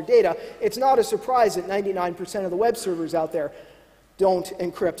encrypt all their data, it's not a surprise that 99% of the web servers out there don't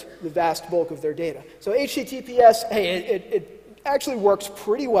encrypt the vast bulk of their data. So HTTPS, hey, it actually works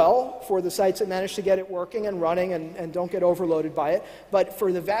pretty well for the sites that manage to get it working and running and don't get overloaded by it. But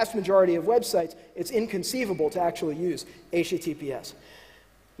for the vast majority of websites, it's inconceivable to actually use HTTPS.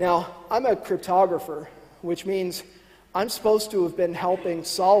 Now, I'm a cryptographer, which means I'm supposed to have been helping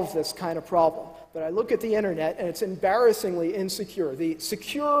solve this kind of problem. But I look at the internet, and it's embarrassingly insecure. The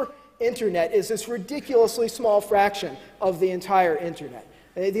secure internet is this ridiculously small fraction of the entire internet.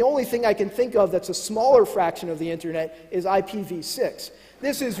 The only thing I can think of that's a smaller fraction of the internet is IPv6.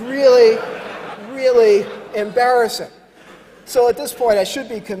 This is really, really embarrassing. So at this point, I should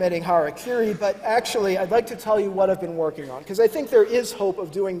be committing harakiri, but actually, I'd like to tell you what I've been working on, because I think there is hope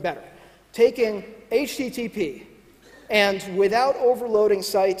of doing better. Taking HTTP, and without overloading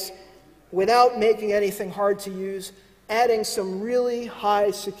sites, without making anything hard to use, adding some really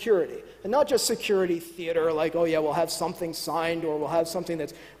high security. And not just security theater, like, oh yeah, we'll have something signed, or we'll have something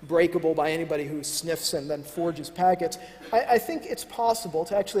that's breakable by anybody who sniffs and then forges packets. I think it's possible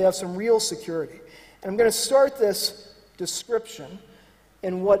to actually have some real security. And I'm going to start this description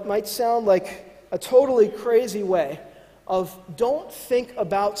in what might sound like a totally crazy way of don't think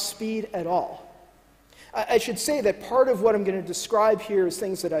about speed at all. I should say that part of what I'm going to describe here is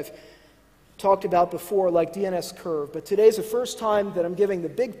things that I've talked about before, like DNS curve, but today's the first time that I'm giving the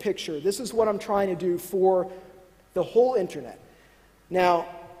big picture. This is what I'm trying to do for the whole internet. Now,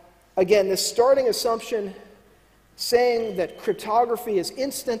 again, this starting assumption saying that cryptography is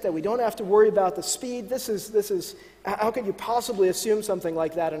instant, that we don't have to worry about the speed, this is how could you possibly assume something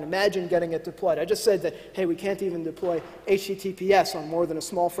like that and imagine getting it deployed? I just said that, hey, we can't even deploy HTTPS on more than a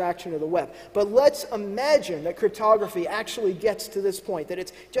small fraction of the web. But let's imagine that cryptography actually gets to this point, that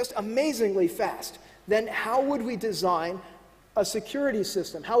it's just amazingly fast. Then how would we design a security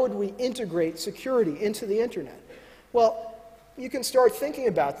system? How would we integrate security into the internet? Well, you can start thinking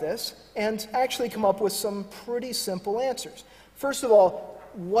about this and actually come up with some pretty simple answers. First of all,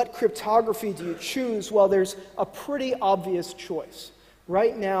 what cryptography do you choose? Well, there's a pretty obvious choice.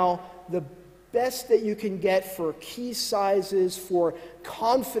 Right now, the best that you can get for key sizes, for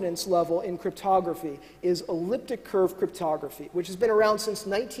confidence level in cryptography is elliptic curve cryptography, which has been around since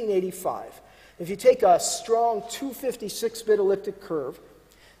 1985. If you take a strong 256-bit elliptic curve,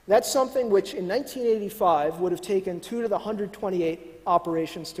 that's something which in 1985 would have taken 2 to the 128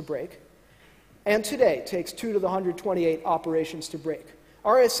 operations to break, and today takes 2 to the 128 operations to break.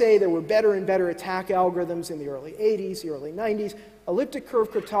 RSA, there were better and better attack algorithms in the early 80s, the early 90s. Elliptic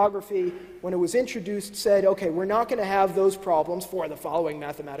curve cryptography, when it was introduced, said, okay, we're not going to have those problems for the following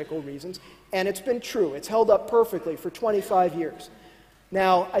mathematical reasons, and it's been true. It's held up perfectly for 25 years.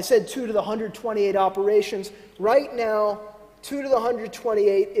 Now, I said 2 to the 128 operations. Right now, 2 to the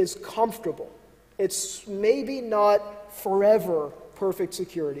 128 is comfortable. It's maybe not forever perfect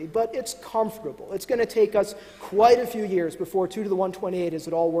security, but it's comfortable. It's going to take us quite a few years before 2 to the 128 is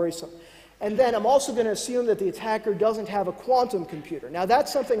at all worrisome. And then I'm also going to assume that the attacker doesn't have a quantum computer. Now,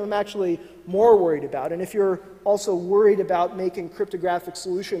 that's something I'm actually more worried about. And if you're also worried about making cryptographic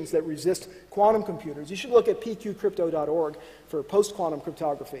solutions that resist quantum computers, you should look at pqcrypto.org for post-quantum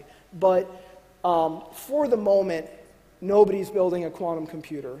cryptography. But for the moment, nobody's building a quantum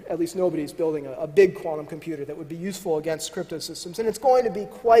computer. At least nobody's building a big quantum computer that would be useful against crypto systems. And it's going to be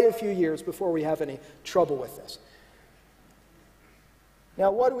quite a few years before we have any trouble with this.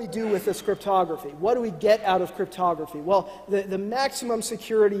 Now, what do we do with this cryptography? What do we get out of cryptography? Well, the maximum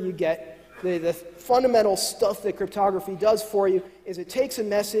security you get, the fundamental stuff that cryptography does for you, is it takes a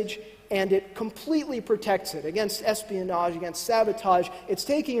message and it completely protects it against espionage, against sabotage. It's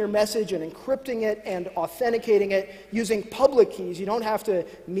taking your message and encrypting it and authenticating it using public keys. You don't have to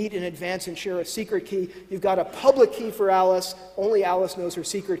meet in advance and share a secret key. You've got a public key for Alice. Only Alice knows her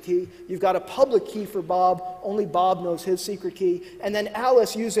secret key. You've got a public key for Bob. Only Bob knows his secret key. And then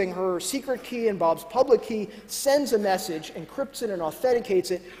Alice, using her secret key and Bob's public key, sends a message, encrypts it, and authenticates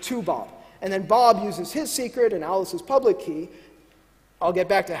it to Bob. And then Bob uses his secret and Alice's public key. I'll get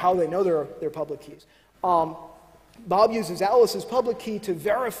back to how they know their public keys. Bob uses Alice's public key to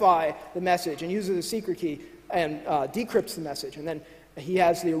verify the message and uses a secret key and decrypts the message. And then he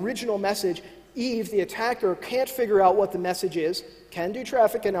has the original message. Eve, the attacker, can't figure out what the message is, can do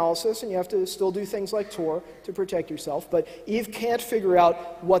traffic analysis, and you have to still do things like Tor to protect yourself, but Eve can't figure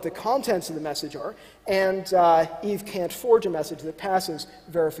out what the contents of the message are, and Eve can't forge a message that passes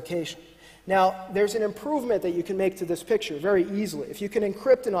verification. Now, there's an improvement that you can make to this picture very easily. If you can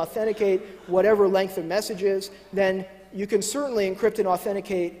encrypt and authenticate whatever length of message is, then you can certainly encrypt and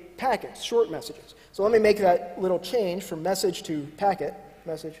authenticate packets, short messages. So let me make that little change from message to packet,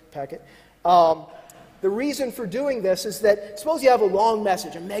 message, packet. The reason for doing this is that suppose you have a long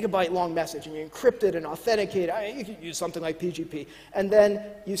message, a megabyte long message, and you encrypt it and authenticate it. You could use something like PGP. And then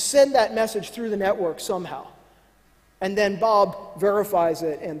you send that message through the network somehow. And then Bob verifies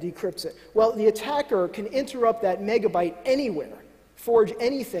it and decrypts it. Well, the attacker can interrupt that megabyte anywhere, forge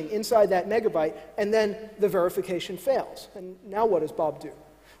anything inside that megabyte, and then the verification fails. And now what does Bob do?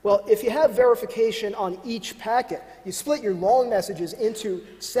 Well, if you have verification on each packet, you split your long messages into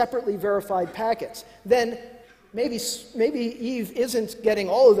separately verified packets, then maybe Eve isn't getting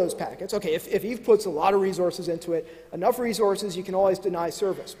all of those packets. Okay, if Eve puts a lot of resources into it, enough resources, you can always deny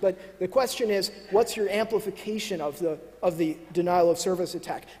service. But the question is, what's your amplification of the denial of service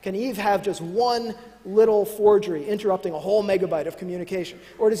attack? Can Eve have just one little forgery interrupting a whole megabyte of communication?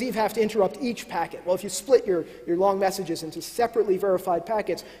 Or does Eve have to interrupt each packet? Well, if you split your long messages into separately verified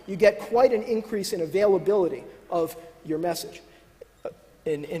packets, you get quite an increase in availability of your message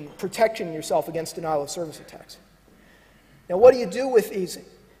in protecting yourself against denial of service attacks. Now, what do you do with these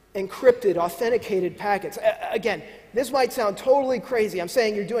encrypted, authenticated packets? Again, this might sound totally crazy. I'm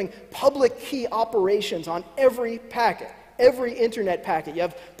saying you're doing public key operations on every packet, every internet packet. You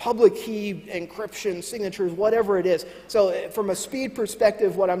have public key encryption, signatures, whatever it is. So from a speed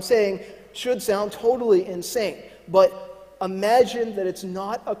perspective, what I'm saying should sound totally insane. But imagine that it's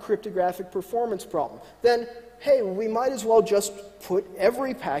not a cryptographic performance problem. Then hey, we might as well just put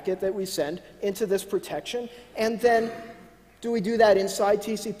every packet that we send into this protection, and then do we do that inside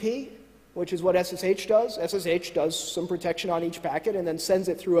TCP, which is what SSH does? SSH does some protection on each packet and then sends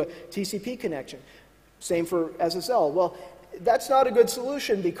it through a TCP connection. Same for SSL. Well, that's not a good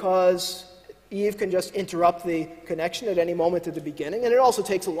solution because Eve can just interrupt the connection at any moment at the beginning, and it also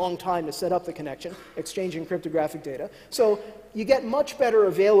takes a long time to set up the connection, exchanging cryptographic data. So you get much better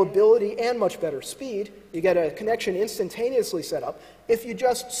availability and much better speed. You get a connection instantaneously set up if you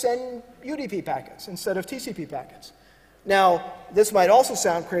just send UDP packets instead of TCP packets. Now, this might also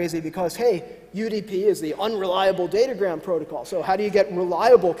sound crazy because, hey, UDP is the unreliable datagram protocol. So how do you get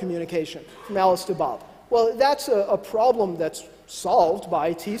reliable communication from Alice to Bob? Well, that's a problem that's solved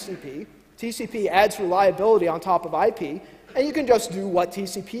by TCP. TCP adds reliability on top of IP, and you can just do what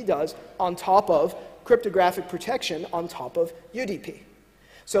TCP does on top of cryptographic protection on top of UDP.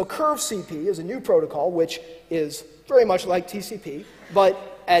 So CurveCP is a new protocol which is very much like TCP,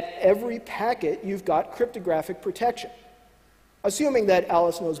 but at every packet you've got cryptographic protection. Assuming that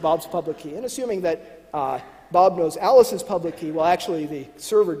Alice knows Bob's public key, and assuming that Bob knows Alice's public key, well, actually the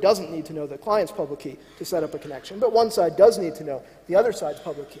server doesn't need to know the client's public key to set up a connection, but one side does need to know the other side's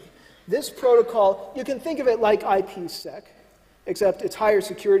public key. This protocol, you can think of it like IPsec, except it's higher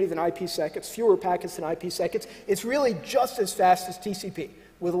security than IPsec. It's fewer packets than IPsec. It's really just as fast as TCP,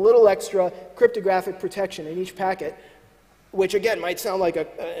 with a little extra cryptographic protection in each packet, which again might sound like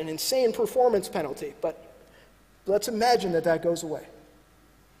an insane performance penalty, but let's imagine that that goes away.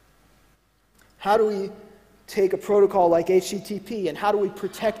 How do we take a protocol like HTTP, and how do we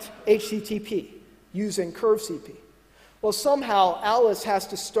protect HTTP using CurveCP? Well, somehow Alice has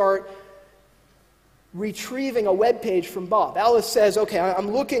to start retrieving a web page from Bob. Alice says, okay, I'm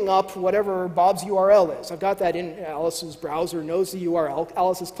looking up whatever Bob's URL is. I've got that in Alice's browser, knows the URL.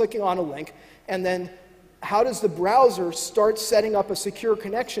 Alice is clicking on a link. And then how does the browser start setting up a secure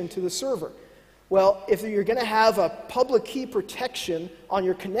connection to the server? Well, if you're going to have a public key protection on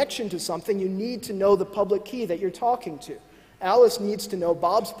your connection to something, you need to know the public key that you're talking to. Alice needs to know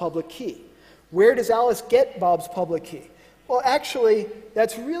Bob's public key. Where does Alice get Bob's public key? Well, actually,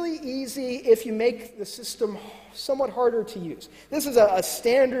 that's really easy if you make the system somewhat harder to use. This is a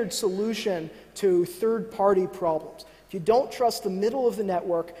standard solution to third-party problems. If you don't trust the middle of the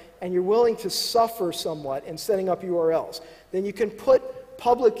network and you're willing to suffer somewhat in setting up URLs, then you can put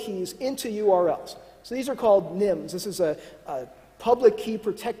public keys into URLs. So these are called NIMs. This is a public key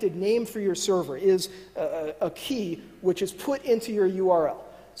protected name for your server. It is a key which is put into your URL.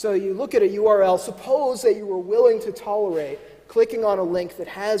 So you look at a URL, suppose that you were willing to tolerate clicking on a link that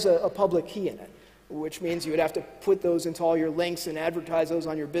has a public key in it, which means you would have to put those into all your links and advertise those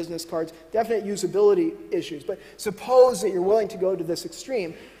on your business cards. Definite usability issues. But suppose that you're willing to go to this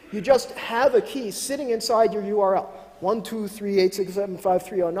extreme. You just have a key sitting inside your URL.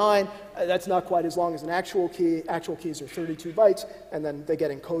 123867539. That's not quite as long as an actual key. Actual keys are 32 bytes, and then they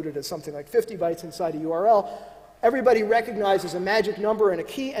get encoded as something like 50 bytes inside a URL. Everybody recognizes a magic number and a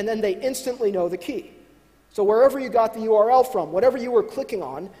key, and then they instantly know the key. So wherever you got the URL from, whatever you were clicking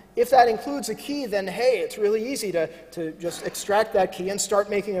on, if that includes a key, then hey, it's really easy to just extract that key and start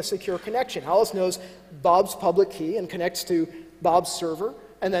making a secure connection. Alice knows Bob's public key and connects to Bob's server,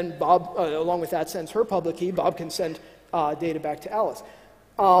 and then Bob, along with that, sends her public key. Bob can send data back to Alice.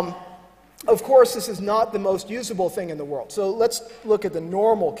 Of course, this is not the most usable thing in the world. So let's look at the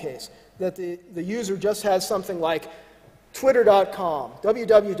normal case, that the user just has something like twitter.com,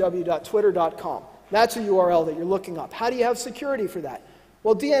 www.twitter.com. That's a URL that you're looking up. How do you have security for that?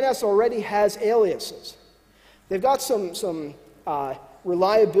 Well, DNS already has aliases. They've got some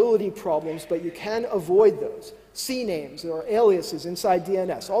reliability problems, but you can avoid those. CNAMEs or aliases inside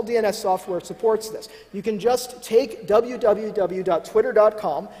DNS. All DNS software supports this. You can just take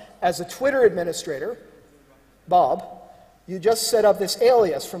www.twitter.com as a Twitter administrator, Bob. You just set up this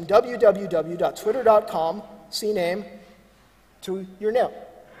alias from www.twitter.com, CNAME, to your name.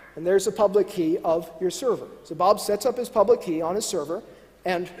 And there's a public key of your server. So Bob sets up his public key on his server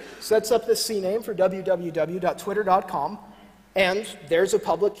and sets up this CNAME for www.twitter.com, and there's a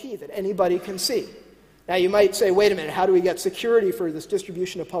public key that anybody can see. Now you might say, wait a minute, how do we get security for this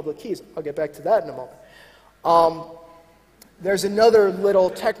distribution of public keys? I'll get back to that in a moment. There's another little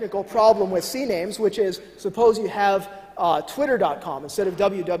technical problem with CNAMEs, which is, suppose you have twitter.com instead of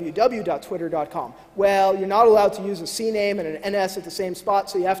www.twitter.com. Well, you're not allowed to use a CNAME and an NS at the same spot,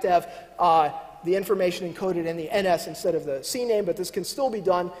 so you have to have the information encoded in the NS instead of the CNAME, but this can still be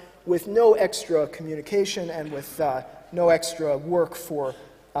done with no extra communication and with no extra work for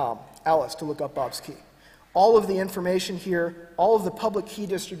Alice to look up Bob's key. All of the information here, all of the public key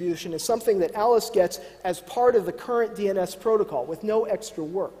distribution is something that Alice gets as part of the current DNS protocol with no extra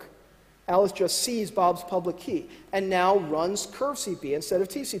work. Alice just sees Bob's public key and now runs CurveCP instead of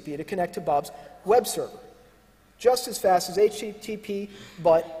TCP to connect to Bob's web server. Just as fast as HTTP,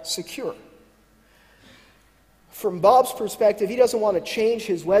 but secure. From Bob's perspective, he doesn't want to change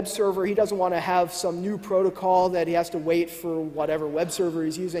his web server. He doesn't want to have some new protocol that he has to wait for whatever web server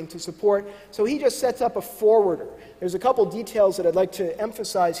he's using to support. So he just sets up a forwarder. There's a couple details that I'd like to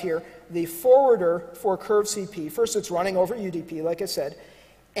emphasize here. The forwarder for CurveCP, first it's running over UDP, like I said,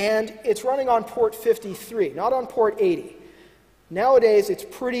 and it's running on port 53, not on port 80. Nowadays, it's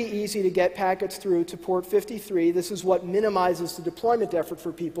pretty easy to get packets through to port 53. This is what minimizes the deployment effort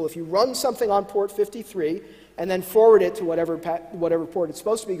for people. If you run something on port 53 and then forward it to whatever port it's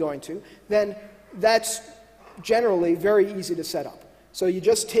supposed to be going to, then that's generally very easy to set up. So you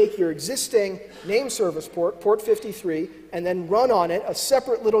just take your existing name service port, port 53, and then run on it a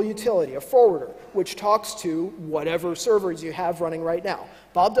separate little utility, a forwarder, which talks to whatever servers you have running right now.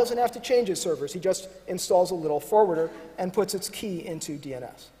 Bob doesn't have to change his servers. He just installs a little forwarder and puts its key into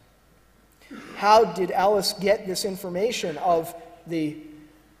DNS. How did Alice get this information of the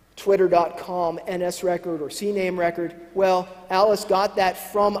twitter.com NS record or CNAME record? Well, Alice got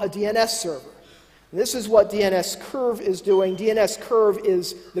that from a DNS server. This is what DNS Curve is doing. DNS Curve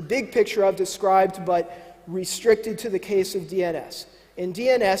is the big picture I've described, but restricted to the case of DNS. In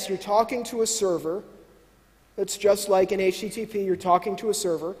DNS, you're talking to a server. It's just like in HTTP, you're talking to a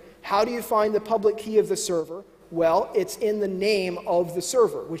server. How do you find the public key of the server? Well, it's in the name of the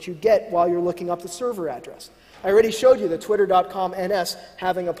server, which you get while you're looking up the server address. I already showed you the twitter.com NS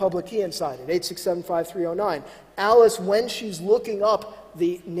having a public key inside it, 8675309. Alice, when she's looking up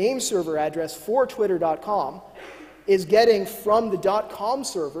the name server address for twitter.com, is getting from the .com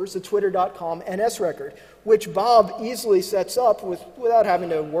servers the twitter.com NS record, which Bob easily sets up without having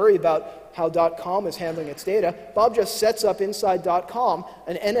to worry about how .com is handling its data. Bob just sets up inside .com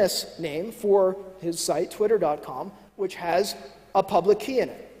an NS name for his site, twitter.com, which has a public key in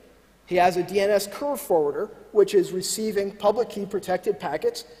it. He has a DNS Curve forwarder, which is receiving public key protected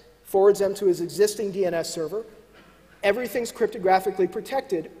packets, forwards them to his existing DNS server, Everything's cryptographically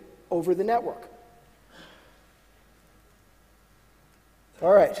protected over the network.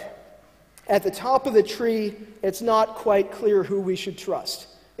 All right. At the top of the tree, it's not quite clear who we should trust.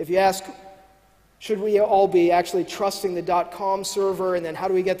 If you ask, should we all be actually trusting the .com server, and then how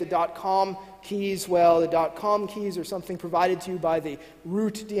do we get the .com keys? Well, the .com keys are something provided to you by the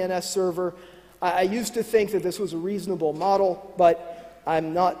root DNS server. I used to think that this was a reasonable model, but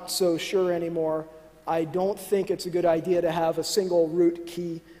I'm not so sure anymore. I don't think it's a good idea to have a single root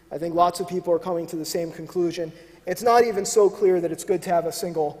key. I think lots of people are coming to the same conclusion. It's not even so clear that it's good to have a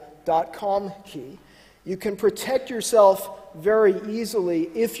single .com key. You can protect yourself very easily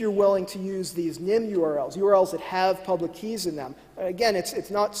if you're willing to use these NIM URLs, URLs that have public keys in them. Again,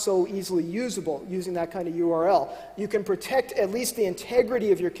 it's not so easily usable using that kind of URL. You can protect at least the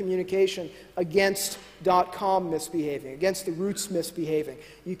integrity of your communication against .com misbehaving, against the roots misbehaving.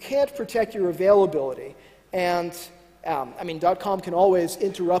 You can't protect your availability, and I mean, .com can always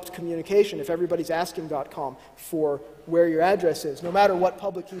interrupt communication if everybody's asking .com for where your address is. No matter what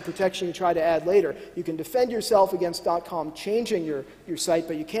public key protection you try to add later, you can defend yourself against .com changing your site,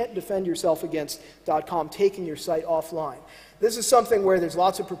 but you can't defend yourself against .com taking your site offline. This is something where there's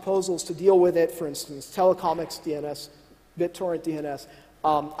lots of proposals to deal with it. For instance, Telecomics DNS, BitTorrent DNS.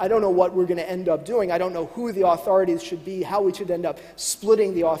 I don't know what we're going to end up doing. I don't know who the authorities should be, how we should end up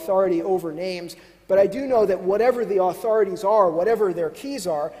splitting the authority over names. But I do know that whatever the authorities are, whatever their keys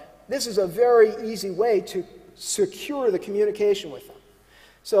are, this is a very easy way to secure the communication with them.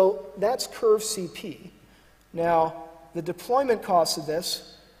 So that's CurveCP. Now, the deployment costs of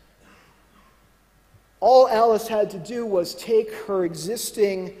this, all Alice had to do was take her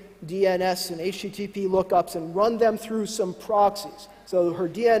existing DNS and HTTP lookups and run them through some proxies. So her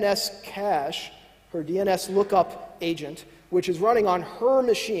DNS cache, her DNS lookup agent, which is running on her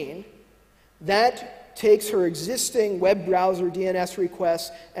machine, that takes her existing web browser DNS requests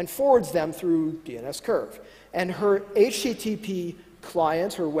and forwards them through DNS Curve. And her HTTP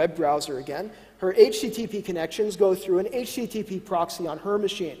client, her web browser again, her HTTP connections go through an HTTP proxy on her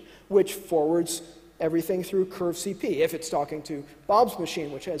machine, which forwards everything through CurveCP, if it's talking to Bob's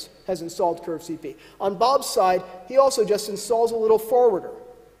machine, which has installed CurveCP. On Bob's side, he also just installs a little forwarder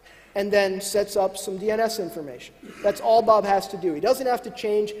and then sets up some DNS information. That's all Bob has to do. He doesn't have to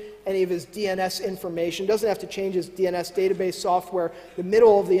change any of his DNS information, doesn't have to change his DNS database software. The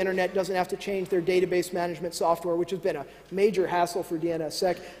middle of the internet doesn't have to change their database management software, which has been a major hassle for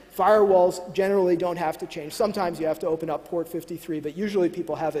DNSSEC. Firewalls generally don't have to change. Sometimes you have to open up port 53, but usually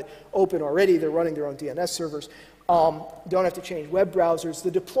people have it open already. They're running their own DNS servers. Don't have to change web browsers.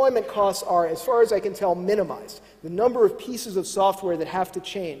 The deployment costs are, as far as I can tell, minimized. The number of pieces of software that have to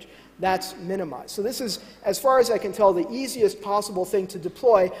change, that's minimized. So this is, as far as I can tell, the easiest possible thing to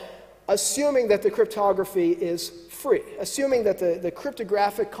deploy, assuming that the cryptography is free, assuming that the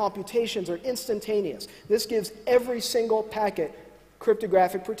cryptographic computations are instantaneous. This gives every single packet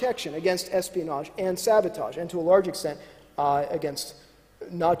cryptographic protection against espionage and sabotage, and to a large extent against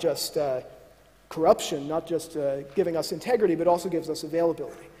not just corruption, not just giving us integrity, but also gives us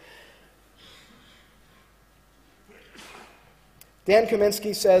availability. Dan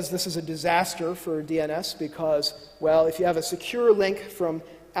Kaminsky says this is a disaster for DNS because, well, if you have a secure link from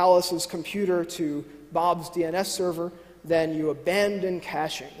Alice's computer to Bob's DNS server, then you abandon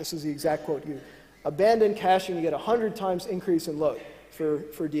caching. This is the exact quote. You abandon caching, you get 100 times increase in load for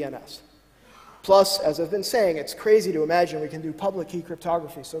DNS. Plus, as I've been saying, it's crazy to imagine we can do public key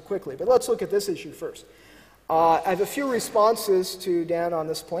cryptography so quickly. But let's look at this issue first. I have a few responses to Dan on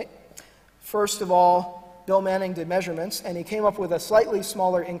this point. First of all, Bill Manning did measurements, and he came up with a slightly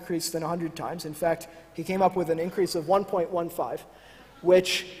smaller increase than 100 times. In fact, he came up with an increase of 1.15,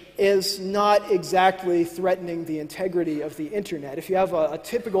 which is not exactly threatening the integrity of the internet. If you have a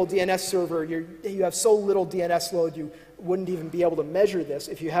typical DNS server, you have so little DNS load you wouldn't even be able to measure this.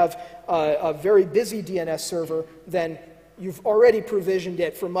 If you have a very busy DNS server, then you've already provisioned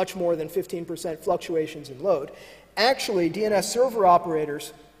it for much more than 15% fluctuations in load. Actually, DNS server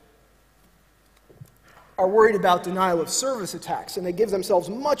operators are worried about denial of service attacks, and they give themselves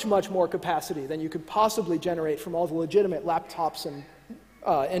much, much more capacity than you could possibly generate from all the legitimate laptops and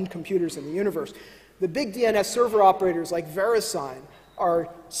end computers in the universe. The big DNS server operators like VeriSign are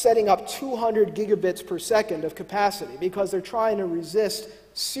setting up 200 gigabits per second of capacity because they're trying to resist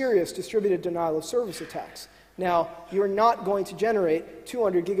serious distributed denial of service attacks. Now, you're not going to generate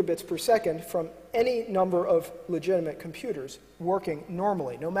 200 gigabits per second from any number of legitimate computers working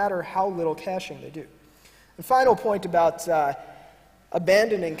normally, no matter how little caching they do. The final point about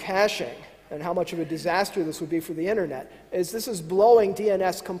abandoning caching. and how much of a disaster this would be for the internet, is this is blowing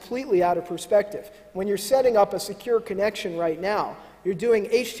DNS completely out of perspective. When you're setting up a secure connection right now, you're doing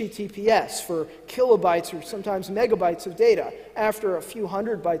HTTPS for kilobytes or sometimes megabytes of data after a few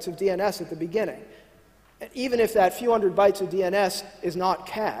hundred bytes of DNS at the beginning. Even if that few hundred bytes of DNS is not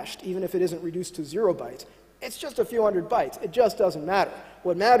cached, even if it isn't reduced to 0 bytes, it's just a few hundred bytes. It just doesn't matter.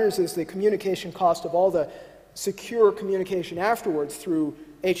 What matters is the communication cost of all the secure communication afterwards through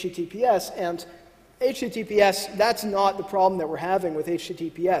HTTPS, and HTTPS, that's not the problem that we're having with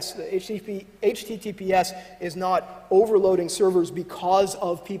HTTPS. HTTPS is not overloading servers because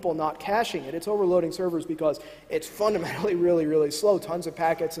of people not caching it. It's overloading servers because it's fundamentally really, really slow, tons of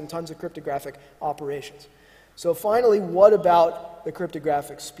packets and tons of cryptographic operations. So finally, what about the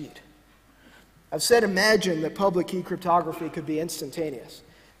cryptographic speed? I've said imagine that public key cryptography could be instantaneous,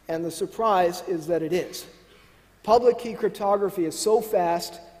 and the surprise is that it is. Public key cryptography is so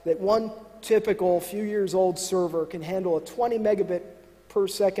fast that one typical few years old server can handle a 20 megabit per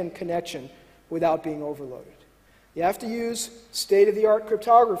second connection without being overloaded. You have to use state-of-the-art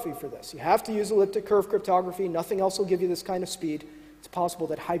cryptography for this. You have to use elliptic curve cryptography. Nothing else will give you this kind of speed. It's possible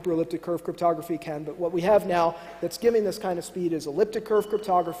that hyperelliptic curve cryptography can, but what we have now that's giving this kind of speed is elliptic curve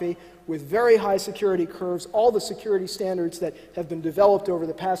cryptography with very high security curves, all the security standards that have been developed over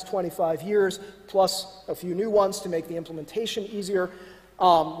the past 25 years, plus a few new ones to make the implementation easier.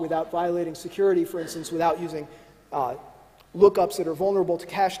 Without violating security, for instance, without using lookups that are vulnerable to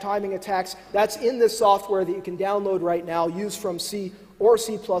cache timing attacks. That's in this software that you can download right now, use from C or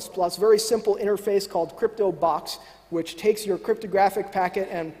C++, very simple interface called CryptoBox, which takes your cryptographic packet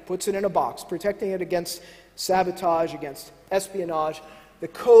and puts it in a box, protecting it against sabotage, against espionage. The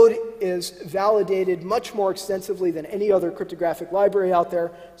code is validated much more extensively than any other cryptographic library out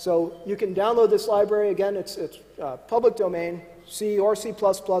there. So you can download this library. Again, it's public domain, C or C++,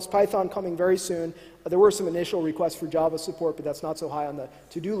 Python coming very soon. There were some initial requests for Java support, but that's not so high on the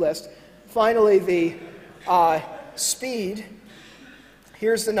to-do list. Finally, the speed.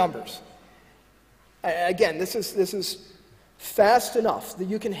 Here's the numbers. Again, this is fast enough that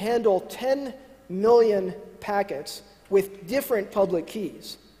you can handle 10 million packets with different public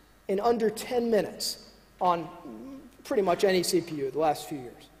keys in under 10 minutes on pretty much any CPU the last few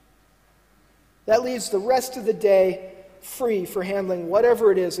years. That leaves the rest of the day free for handling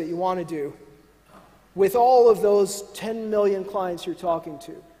whatever it is that you want to do with all of those 10 million clients you're talking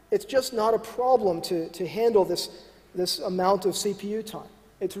to. It's just not a problem to handle this amount of CPU time.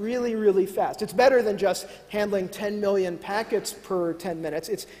 It's really, really fast. It's better than just handling 10 million packets per 10 minutes.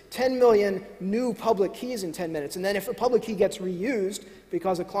 It's 10 million new public keys in 10 minutes. And then if a public key gets reused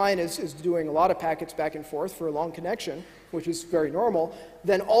because a client is doing a lot of packets back and forth for a long connection, which is very normal,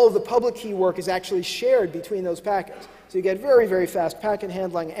 then all of the public key work is actually shared between those packets. So you get very, very fast packet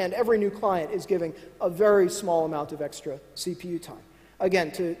handling, and every new client is giving a very small amount of extra CPU time.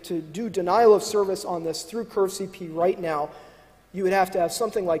 Again, to do denial of service on this through CurveCP right now, you would have to have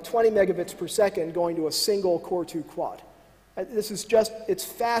something like 20 megabits per second going to a single Core 2 quad. This is just, it's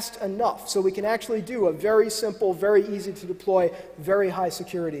fast enough, so we can actually do a very simple, very easy to deploy, very high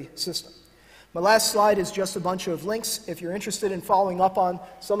security system. My last slide is just a bunch of links if you're interested in following up on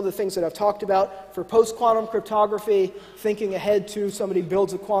some of the things that I've talked about. For post-quantum cryptography, thinking ahead to somebody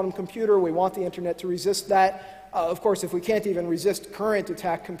builds a quantum computer, we want the internet to resist that. Of course, if we can't even resist current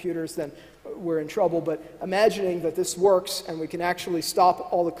attack computers, then we're in trouble, but imagining that this works and we can actually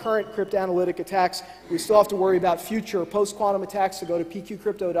stop all the current cryptanalytic attacks, we still have to worry about future post-quantum attacks, so go to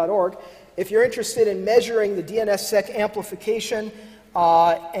pqcrypto.org. If you're interested in measuring the DNSSEC amplification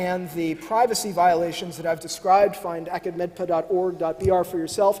and the privacy violations that I've described, find acadmedpa.org.br for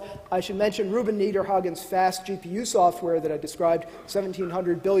yourself. I should mention Ruben Niederhagen's fast GPU software that I described,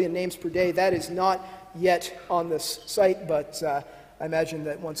 1,700 billion names per day. That is not yet on this site, but I imagine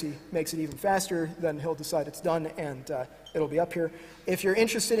that once he makes it even faster, then he'll decide it's done and it'll be up here. If you're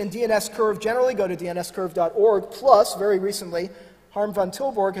interested in DNS Curve generally, go to dnscurve.org. Plus, very recently, Harm van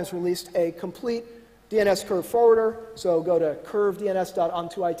Tilburg has released a complete DNS Curve forwarder. So go to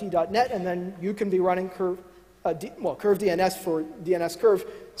curvedns.on2it.net, and then you can be running Curve DNS for DNS Curve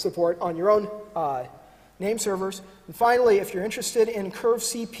support on your own name servers. And finally, if you're interested in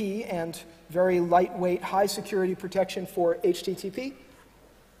CurveCP and very lightweight, high security protection for HTTP,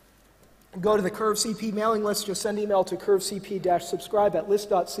 go to the CurveCP mailing list. Just send email to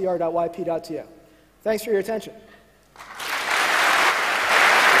curvecp-subscribe@list.cr.yp.to. Thanks for your attention.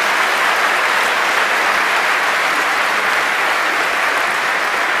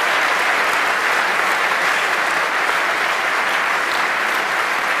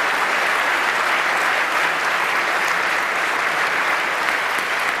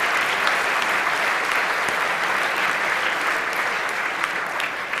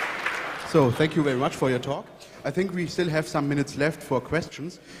 So, thank you very much for your talk. I think we still have some minutes left for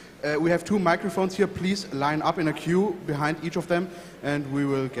questions. We have 2 microphones here. Please line up in a queue behind each of them, and we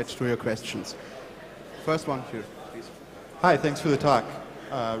will get to your questions. First one here, please. Hi, thanks for the talk.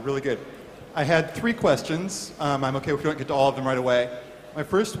 Really good. I had 3 questions. I'm okay if we don't get to all of them right away. My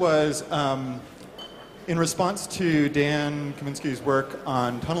first was, in response to Dan Kaminsky's work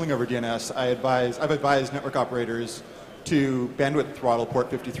on tunneling over DNS, I've advised network operators to bandwidth throttle port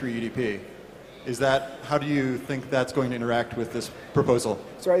 53 UDP. How do you think that's going to interact with this proposal?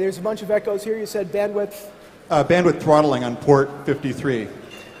 Sorry, there's a bunch of echoes here. You said bandwidth? Bandwidth throttling on port 53.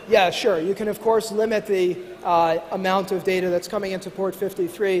 Yeah, sure. You can, of course, limit the amount of data that's coming into port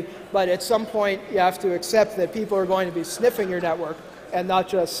 53, but at some point you have to accept that people are going to be sniffing your network and not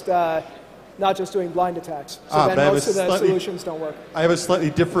just doing blind attacks. So then most of the solutions don't work. I have a slightly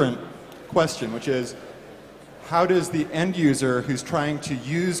different question, which is, how does the end user who's trying to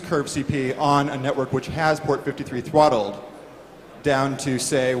use CurveCP on a network which has port 53 throttled down to,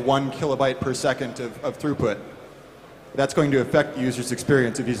 say, 1 kilobyte per second of throughput, that's going to affect the user's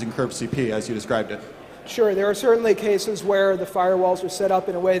experience of using CurveCP as you described it? Sure, there are certainly cases where the firewalls are set up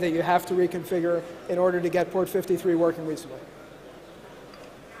in a way that you have to reconfigure in order to get port 53 working reasonably.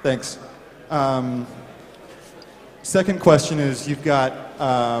 Thanks. Second question is, you've got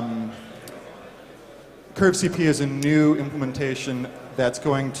CurveCP is a new implementation that's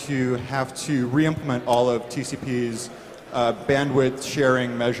going to have to re-implement all of TCP's bandwidth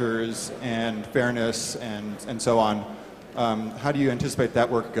sharing measures and fairness and so on. How do you anticipate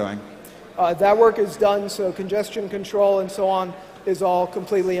that work going? That work is done, so congestion control and so on is all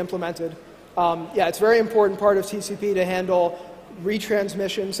completely implemented. Yeah, it's a very important part of TCP to handle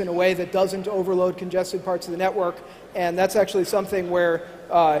retransmissions in a way that doesn't overload congested parts of the network, and that's actually something where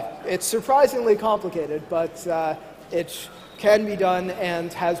it's surprisingly complicated, but it can be done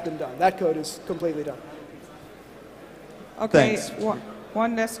and has been done. That code is completely done. Okay,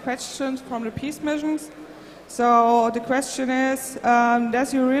 one last question from the peace missions. So the question is,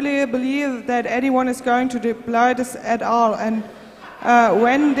 does you really believe that anyone is going to deploy this at all? And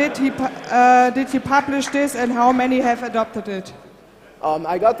when did he publish this, and how many have adopted it?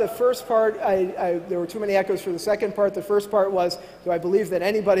 I got the first part. There were too many echoes for the second part. The first part was, do I believe that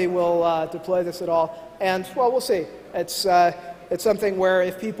anybody will deploy this at all? And, well, we'll see. It's something where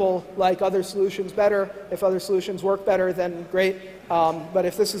if people like other solutions better, if other solutions work better, then great. But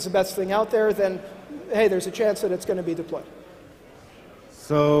if this is the best thing out there, then, hey, there's a chance that it's going to be deployed.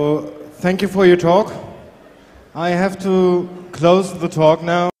 So, thank you for your talk. I have to close the talk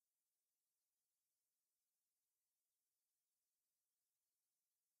now.